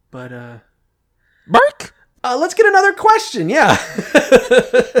 but Mark. let's get another question. Yeah.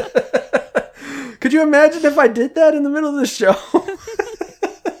 Could you imagine if I did that in the middle of the show?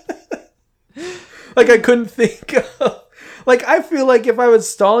 Like I couldn't think of... Like I feel like if I was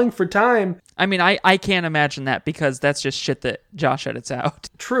stalling for time... I mean, I can't imagine that because that's just shit that Josh edits out.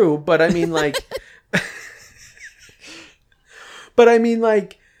 True, but I mean like... But I mean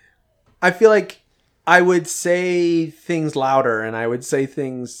like... I feel like I would say things louder and I would say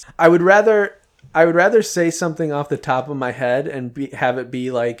things... I would rather say something off the top of my head and have it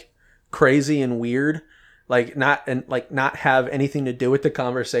be like crazy and weird, like not have anything to do with the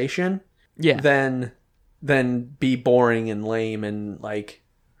conversation, than be boring and lame and like,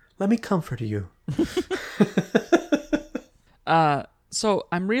 let me comfort you. So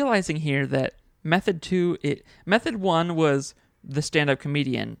I'm realizing here that method 1 was the stand-up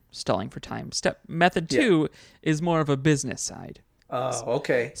comedian stalling for time. Method 2 is more of a business side. Oh,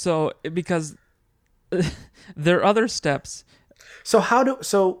 okay. So because there are other steps. So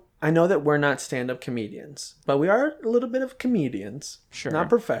I know that we're not stand-up comedians, but we are a little bit of comedians. Sure. Not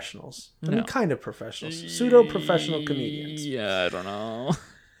professionals. No. I mean, kind of professionals. Pseudo-professional comedians. Yeah, I don't know.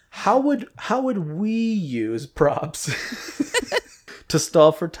 How would we use props to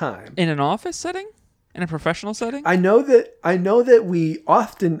stall for time? In an office setting? In a professional setting? I know that we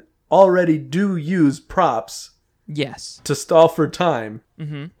often already do use props. Yes. To stall for time.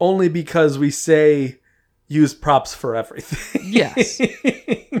 Mm-hmm. Only because we say use props for everything. Yes.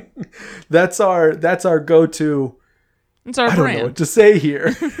 That's our go-to. It's our brand. I don't know what to say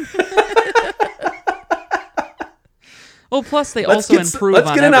here. Well, plus they also improve on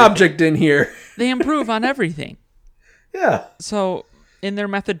Let's get an object in here. They improve on everything. Yeah. So in their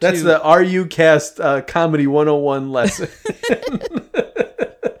method That's 2... the RUcast Comedy 101 lesson.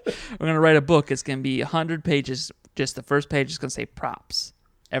 We're going to write a book. It's going to be 100 pages. Just the first page is going to say props.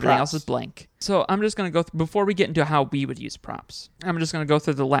 Everything else is blank. So I'm just going to go before we get into how we would use props, I'm just going to go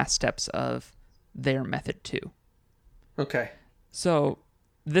through the last steps of their method 2. Okay. So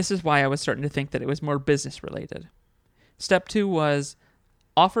this is why I was starting to think that it was more business related. Step 2 was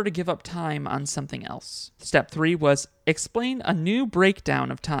offer to give up time on something else. Step 3 was explain a new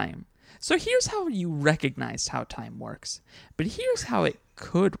breakdown of time. So here's how you recognize how time works, but here's how it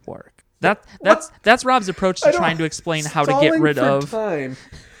could work. That's Rob's approach to trying to explain how to get rid of time.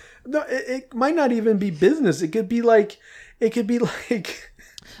 No, it might not even be business. It could be like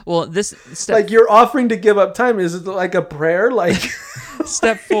well, this step, like you're offering to give up time. Is it like a prayer? Like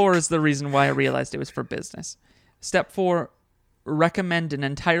Step 4 is the reason why I realized it was for business. Step 4, recommend an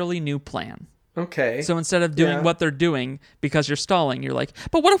entirely new plan. Okay. So instead of doing what they're doing because you're stalling, you're like,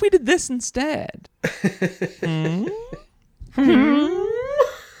 but what if we did this instead?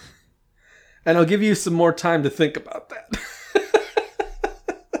 And I'll give you some more time to think about that.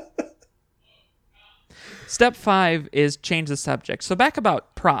 Step 5 is change the subject. So back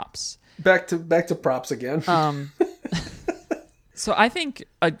about props. Back to props again. So I think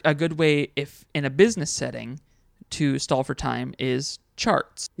a good way, if in a business setting, to stall for time is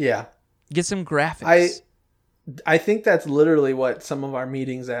charts. Yeah. Get some graphics. I think that's literally what some of our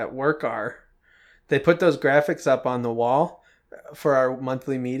meetings at work are. They put those graphics up on the wall for our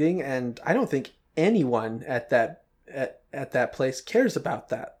monthly meeting, and I don't think anyone at that place cares about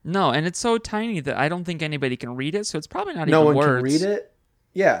that. No, and it's so tiny that I don't think anybody can read it, so it's probably not no even one words. Can read it.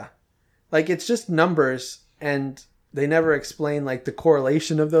 Yeah. Like it's just numbers, and they never explain like the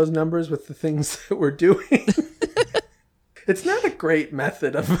correlation of those numbers with the things that we're doing. It's not a great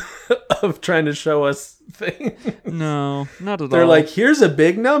method of trying to show us things. No, not at all. They're like, here's a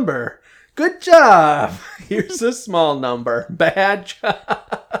big number. Good job. Here's a small number. Bad job.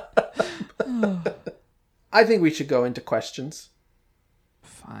 I think we should go into questions.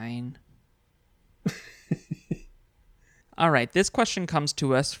 Fine. All right, this question comes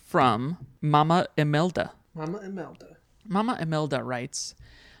to us from Mama Imelda. Mama Imelda. Mama Imelda writes,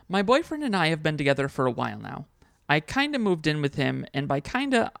 my boyfriend and I have been together for a while now. I kinda moved in with him, and by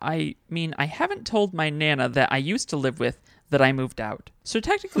kinda, I mean I haven't told my Nana that I used to live with that I moved out. So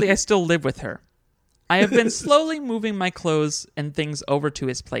technically I still live with her. I have been slowly moving my clothes and things over to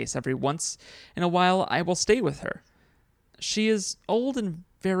his place. Every once in a while I will stay with her. She is old and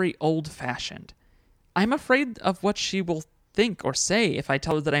very old-fashioned. I'm afraid of what she will think or say if I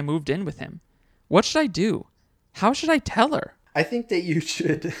tell her that I moved in with him. What should I do? How should I tell her? I think that you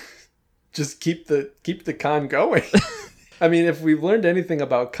should just keep the con going. I mean, if we've learned anything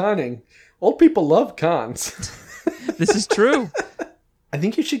about conning, old people love cons. This is true. I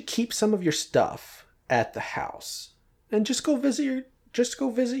think you should keep some of your stuff at the house and just go visit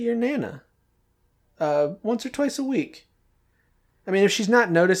your Nana once or twice a week. I mean, if she's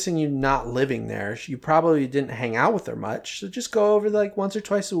not noticing you not living there, you probably didn't hang out with her much. So just go over like once or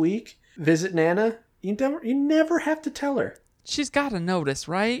twice a week, visit Nana. You never have to tell her. She's got to notice,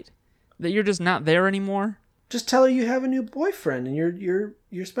 right? That you're just not there anymore. Just tell her you have a new boyfriend and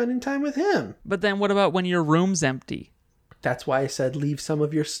you're spending time with him. But then what about when your room's empty? That's why I said leave some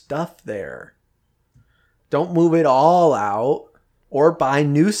of your stuff there. Don't move it all out or buy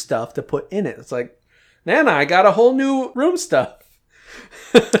new stuff to put in it. It's like, Nana, I got a whole new room stuff.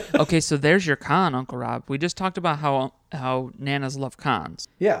 Okay, so there's your con, Uncle Rob. We just talked about how Nanas love cons.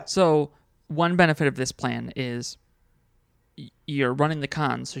 Yeah. So one benefit of this plan is you're running the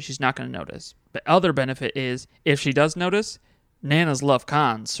cons, so she's not going to notice. But other benefit is if she does notice, Nanas love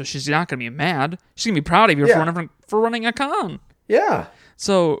cons, so she's not going to be mad. She's going to be proud of you for running a con. Yeah.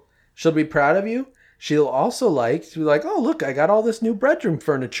 So she'll be proud of you. She'll also be like, oh, look, I got all this new bedroom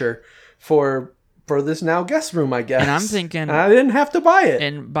furniture for this now guest room, I guess. And I'm thinking... I didn't have to buy it.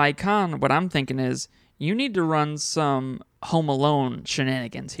 And by con, what I'm thinking is you need to run some Home Alone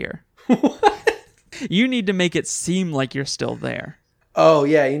shenanigans here. What? You need to make it seem like you're still there. Oh,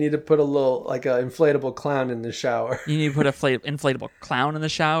 yeah, you need to put a little, like an inflatable clown in the shower. You need to put a inflatable clown in the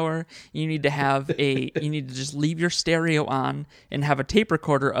shower. You need to just leave your stereo on and have a tape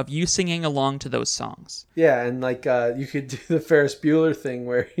recorder of you singing along to those songs. Yeah, and like you could do the Ferris Bueller thing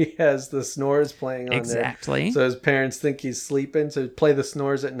where he has the snores playing on exactly. there. So his parents think he's sleeping, so play the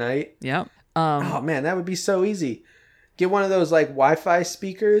snores at night. Yep. Oh, man, that would be so easy. Get one of those like Wi-Fi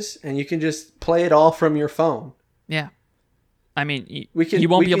speakers, and you can just play it all from your phone. Yeah. I mean, you we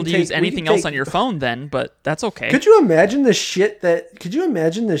won't be able to use anything else on your phone then, but that's okay. Could you imagine the shit that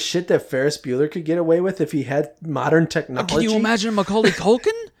Ferris Bueller could get away with if he had modern technology? Can you imagine Macaulay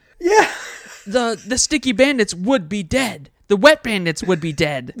Culkin? Yeah. The sticky bandits would be dead. The wet bandits would be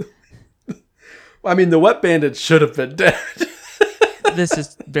dead. I mean, the wet bandits should have been dead. This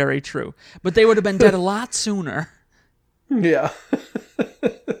is very true. But they would have been dead a lot sooner. Yeah.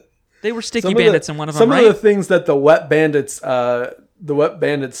 They were sticky bandits in one of them, right? Some of the things that the wet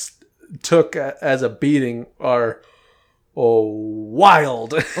bandits took as a beating are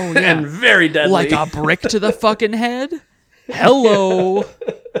wild and very deadly. Like a brick to the fucking head? Hello.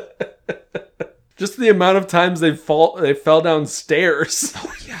 Just the amount of times they fell down stairs.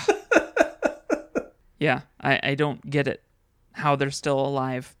 Oh, yeah. Yeah, I don't get it. How they're still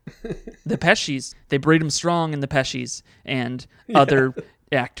alive. The Pescis, they breed them strong in the Pescis and other...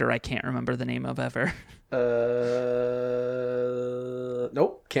 actor I can't remember the name of ever.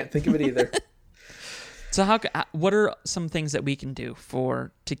 Nope, can't think of it either. So what are some things that we can do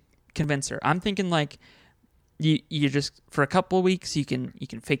to convince her? I'm thinking like you just for a couple of weeks you can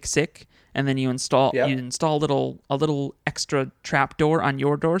fake sick and then you install a little extra trap door on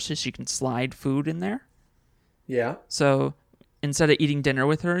your door so she can slide food in there. Yeah. So instead of eating dinner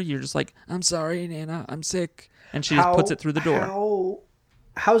with her, you're just like, I'm sorry, Nana, I'm sick, and she just puts it through the door.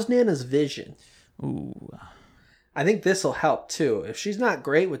 How's Nana's vision? Ooh. I think this will help too. If she's not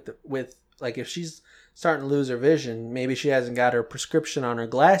great with like if she's starting to lose her vision, maybe she hasn't got her prescription on her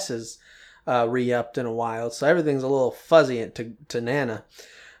glasses re-upped in a while, so everything's a little fuzzy to Nana.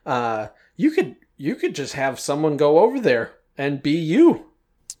 You could just have someone go over there and be you,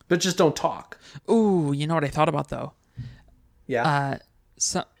 but just don't talk. Ooh, you know what I thought about though? Yeah.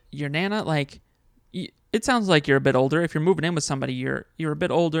 So your Nana, like. It sounds like you're a bit older. If you're moving in with somebody, you're a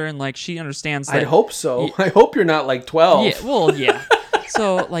bit older, and like she understands that. I hope so. I hope you're not like 12. Yeah, well, yeah.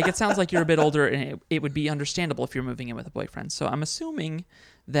 So like it sounds like you're a bit older, and it would be understandable if you're moving in with a boyfriend. So I'm assuming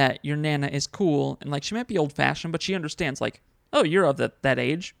that your Nana is cool, and like she might be old fashioned, but she understands like, oh, you're of that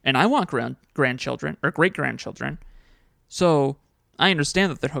age, and I want grandchildren or great grandchildren. So I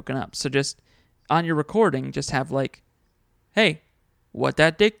understand that they're hooking up. So just on your recording, just have like, hey, what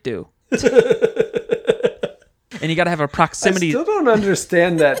that dick do? And you got to have a proximity... I still don't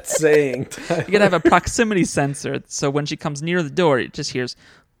understand that saying. You got to have a proximity sensor, so when she comes near the door, it just hears,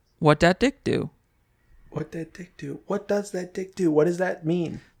 what that dick do? What that dick do? What does that dick do? What does that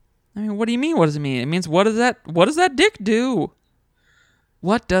mean? I mean, what do you mean, what does it mean? It means, what does that dick do?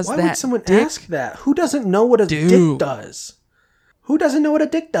 What does Why that would someone ask that? Who doesn't know what a dick does? Who doesn't know what a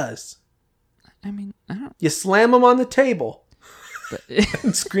dick does? I mean, I don't... You slam them on the table.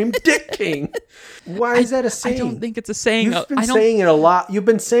 And scream Dick King. Why is that a saying? I don't think it's a saying. You've been saying it a lot. You've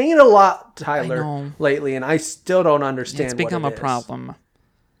been saying it a lot, Tyler, lately, and I still don't understand. It's become what a problem.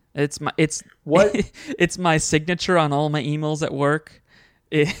 It's What? it's my signature on all my emails at work.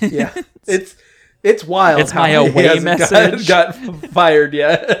 Yeah, it's wild. It's how my he away hasn't message. got fired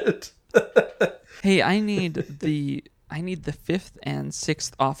yet. Hey, I need the 5th and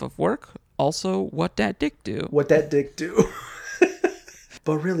 6th off of work. Also, what that dick do? What that dick do?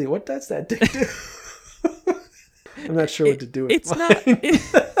 But really, what does that dick do? I'm not sure what to do with It's mine.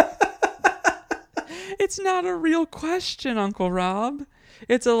 It's not a real question, Uncle Rob.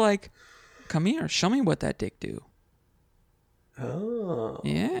 It's a like, come here, show me what that dick do. Oh,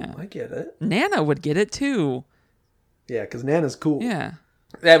 Yeah. I get it. Nana would get it too. Yeah, because Nana's cool. Yeah,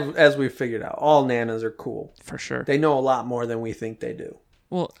 As we figured out, all Nanas are cool. for sure. They know a lot more than we think they do.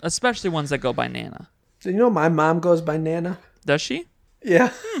 Well, especially ones that go by Nana. So you know my mom goes by Nana? Does she?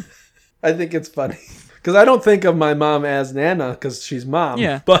 Yeah. I think it's funny. Because I don't think of my mom as Nana because she's mom.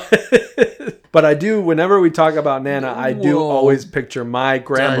 Yeah. But I do, whenever we talk about Nana, I do Whoa. always picture my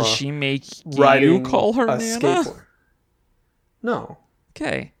grandma Does she make riding you call her a Nana? skateboard. No.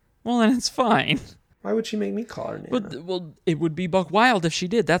 Okay. Well, then it's fine. Why would she make me call her Nana? Well, it would be buck wild if she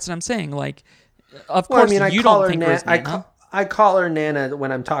did. That's what I'm saying. Like, of Well, I course, mean, you call don't her think her as Nana. Nana. I call her Nana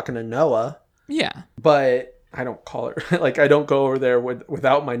when I'm talking to Noah, Yeah. but I don't call her like I don't go over there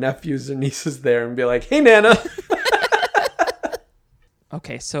without my nephews and nieces there and be like, "Hey, Nana."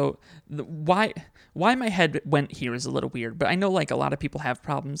 Okay, so why my head went here is a little weird, but I know like a lot of people have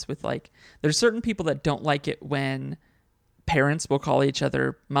problems with like there's certain people that don't like it when parents will call each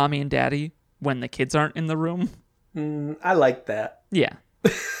other mommy and daddy when the kids aren't in the room. I like that Yeah.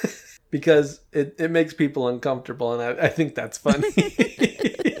 because it makes people uncomfortable, and I think that's funny.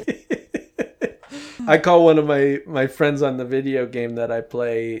 I call one of my friends on the video game that I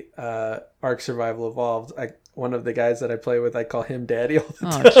play, Ark Survival Evolved. One of the guys that I play with, I call him Daddy all the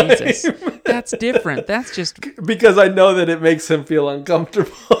time. Oh, Jesus. That's different. That's just Because I know that it makes him feel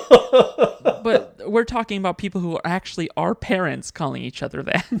uncomfortable. but we're talking about people who actually are parents calling each other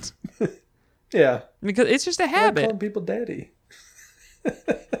that. Yeah. Because it's just a I like habit. calling people Daddy.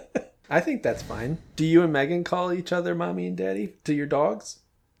 I think that's fine. Do you and Megan call each other mommy and daddy to your dogs?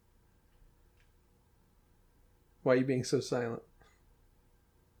 Why are you being so silent?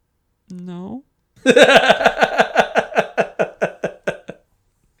 No.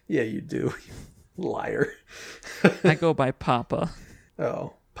 Yeah, you do. Liar. I go by Papa.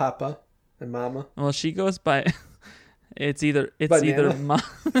 Oh, Papa and Mama. Well, she goes by it's either Banana.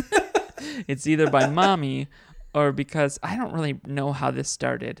 it's either by mommy or because I don't really know how this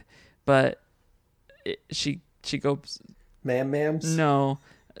started, but she goes Mams? no.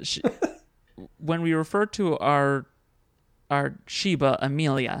 When we refer to our Sheba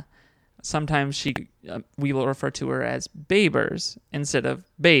Amelia, sometimes we will refer to her as Babers instead of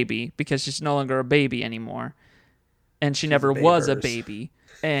baby because she's no longer a baby anymore, and she never was a Babers. baby.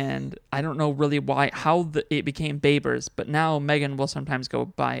 And I don't know really it became Babers, but now Megan will sometimes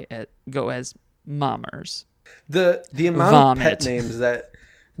go as Mommers. The amount of pet Vomit. names that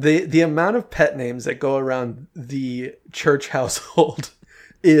the amount of pet names that go around the church household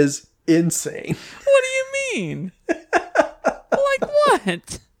is insane. What do you mean? Like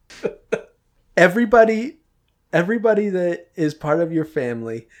what? Everybody that is part of your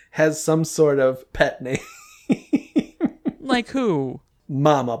family has some sort of pet name. Like who?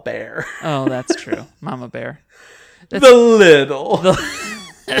 Mama Bear. Oh, that's true. Mama Bear. The little.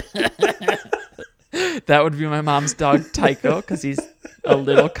 That would be my mom's dog, Tycho, because he's a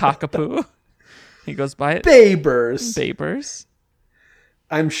little cockapoo. He goes by it. Babers. Babers.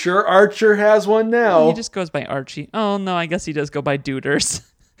 I'm sure Archer has one now. He just goes by Archie. Oh, no, I guess he does go by Duders.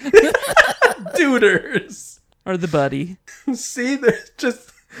 Duders. Or the Buddy. See, there's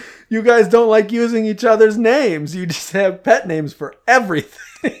just... You guys don't like using each other's names. You just have pet names for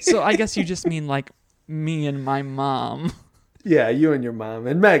everything. So I guess you just mean like me and my mom. Yeah, you and your mom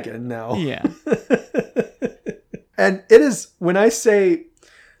and Megan now. Yeah. And it is, when I say,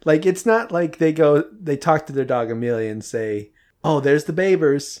 like, it's not like they talk to their dog Amelia and say, oh, there's the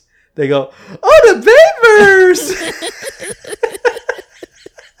Babers. They go, oh, the Babers!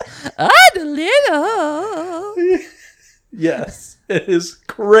 Oh, the little. Yes, it is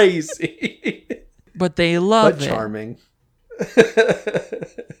crazy. But they love But it. charming.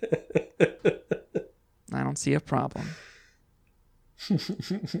 I don't see a problem.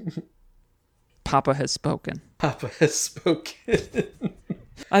 Papa has spoken. Papa has spoken.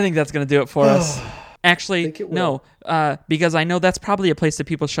 I think that's going to do it for us. Actually, think it no, because I know that's probably a place that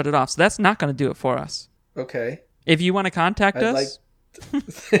people shut it off. So that's not going to do it for us. Okay. If you want to contact I'd us,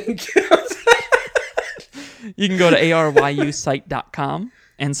 Thank you. you can go to aryusite.com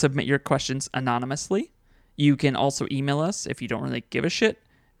and submit your questions anonymously. You can also email us if you don't really give a shit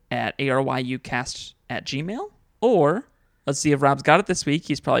at aryucast@gmail. Or, let's see if Rob's got it this week.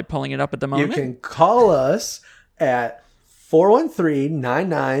 He's probably pulling it up at the You moment. can call us at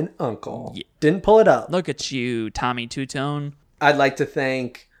 413-99-UNCLE. Yeah. Didn't pull it up. Look at you, Tommy Two-Tone. I'd like to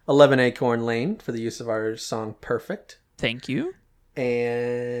thank 11 Acorn Lane for the use of our song Perfect. Thank you.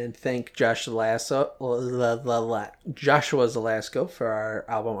 And thank Joshua Zelasco for our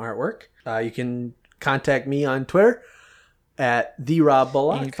album artwork. You can contact me on Twitter at You can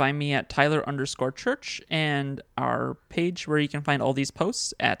TheRobBullock. find me at Tyler_Church and our page where you can find all these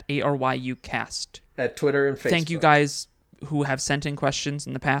posts at ARYUcast. At Twitter and Facebook. Thank you guys who have sent in questions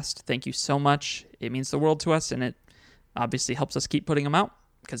in the past. Thank you so much. It means the world to us, and it obviously helps us keep putting them out,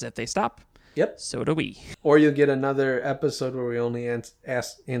 because if they stop, Yep. so do we. Or you'll get another episode where we only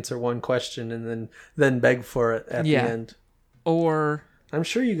answer one question and then beg for it at the end. Or I'm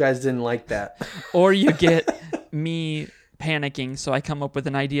sure you guys didn't like that. Or you get me panicking, so I come up with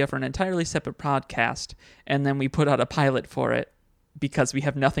an idea for an entirely separate podcast, and then we put out a pilot for it because we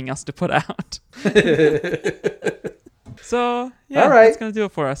have nothing else to put out. So, yeah, All right. that's going to do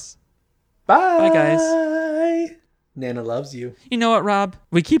it for us. Bye. Bye, guys. Nana loves you. You know what, Rob?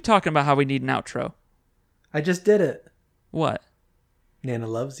 We keep talking about how we need an outro. I just did it. What? Nana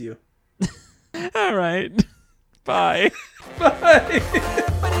loves you. All right. Bye. Bye.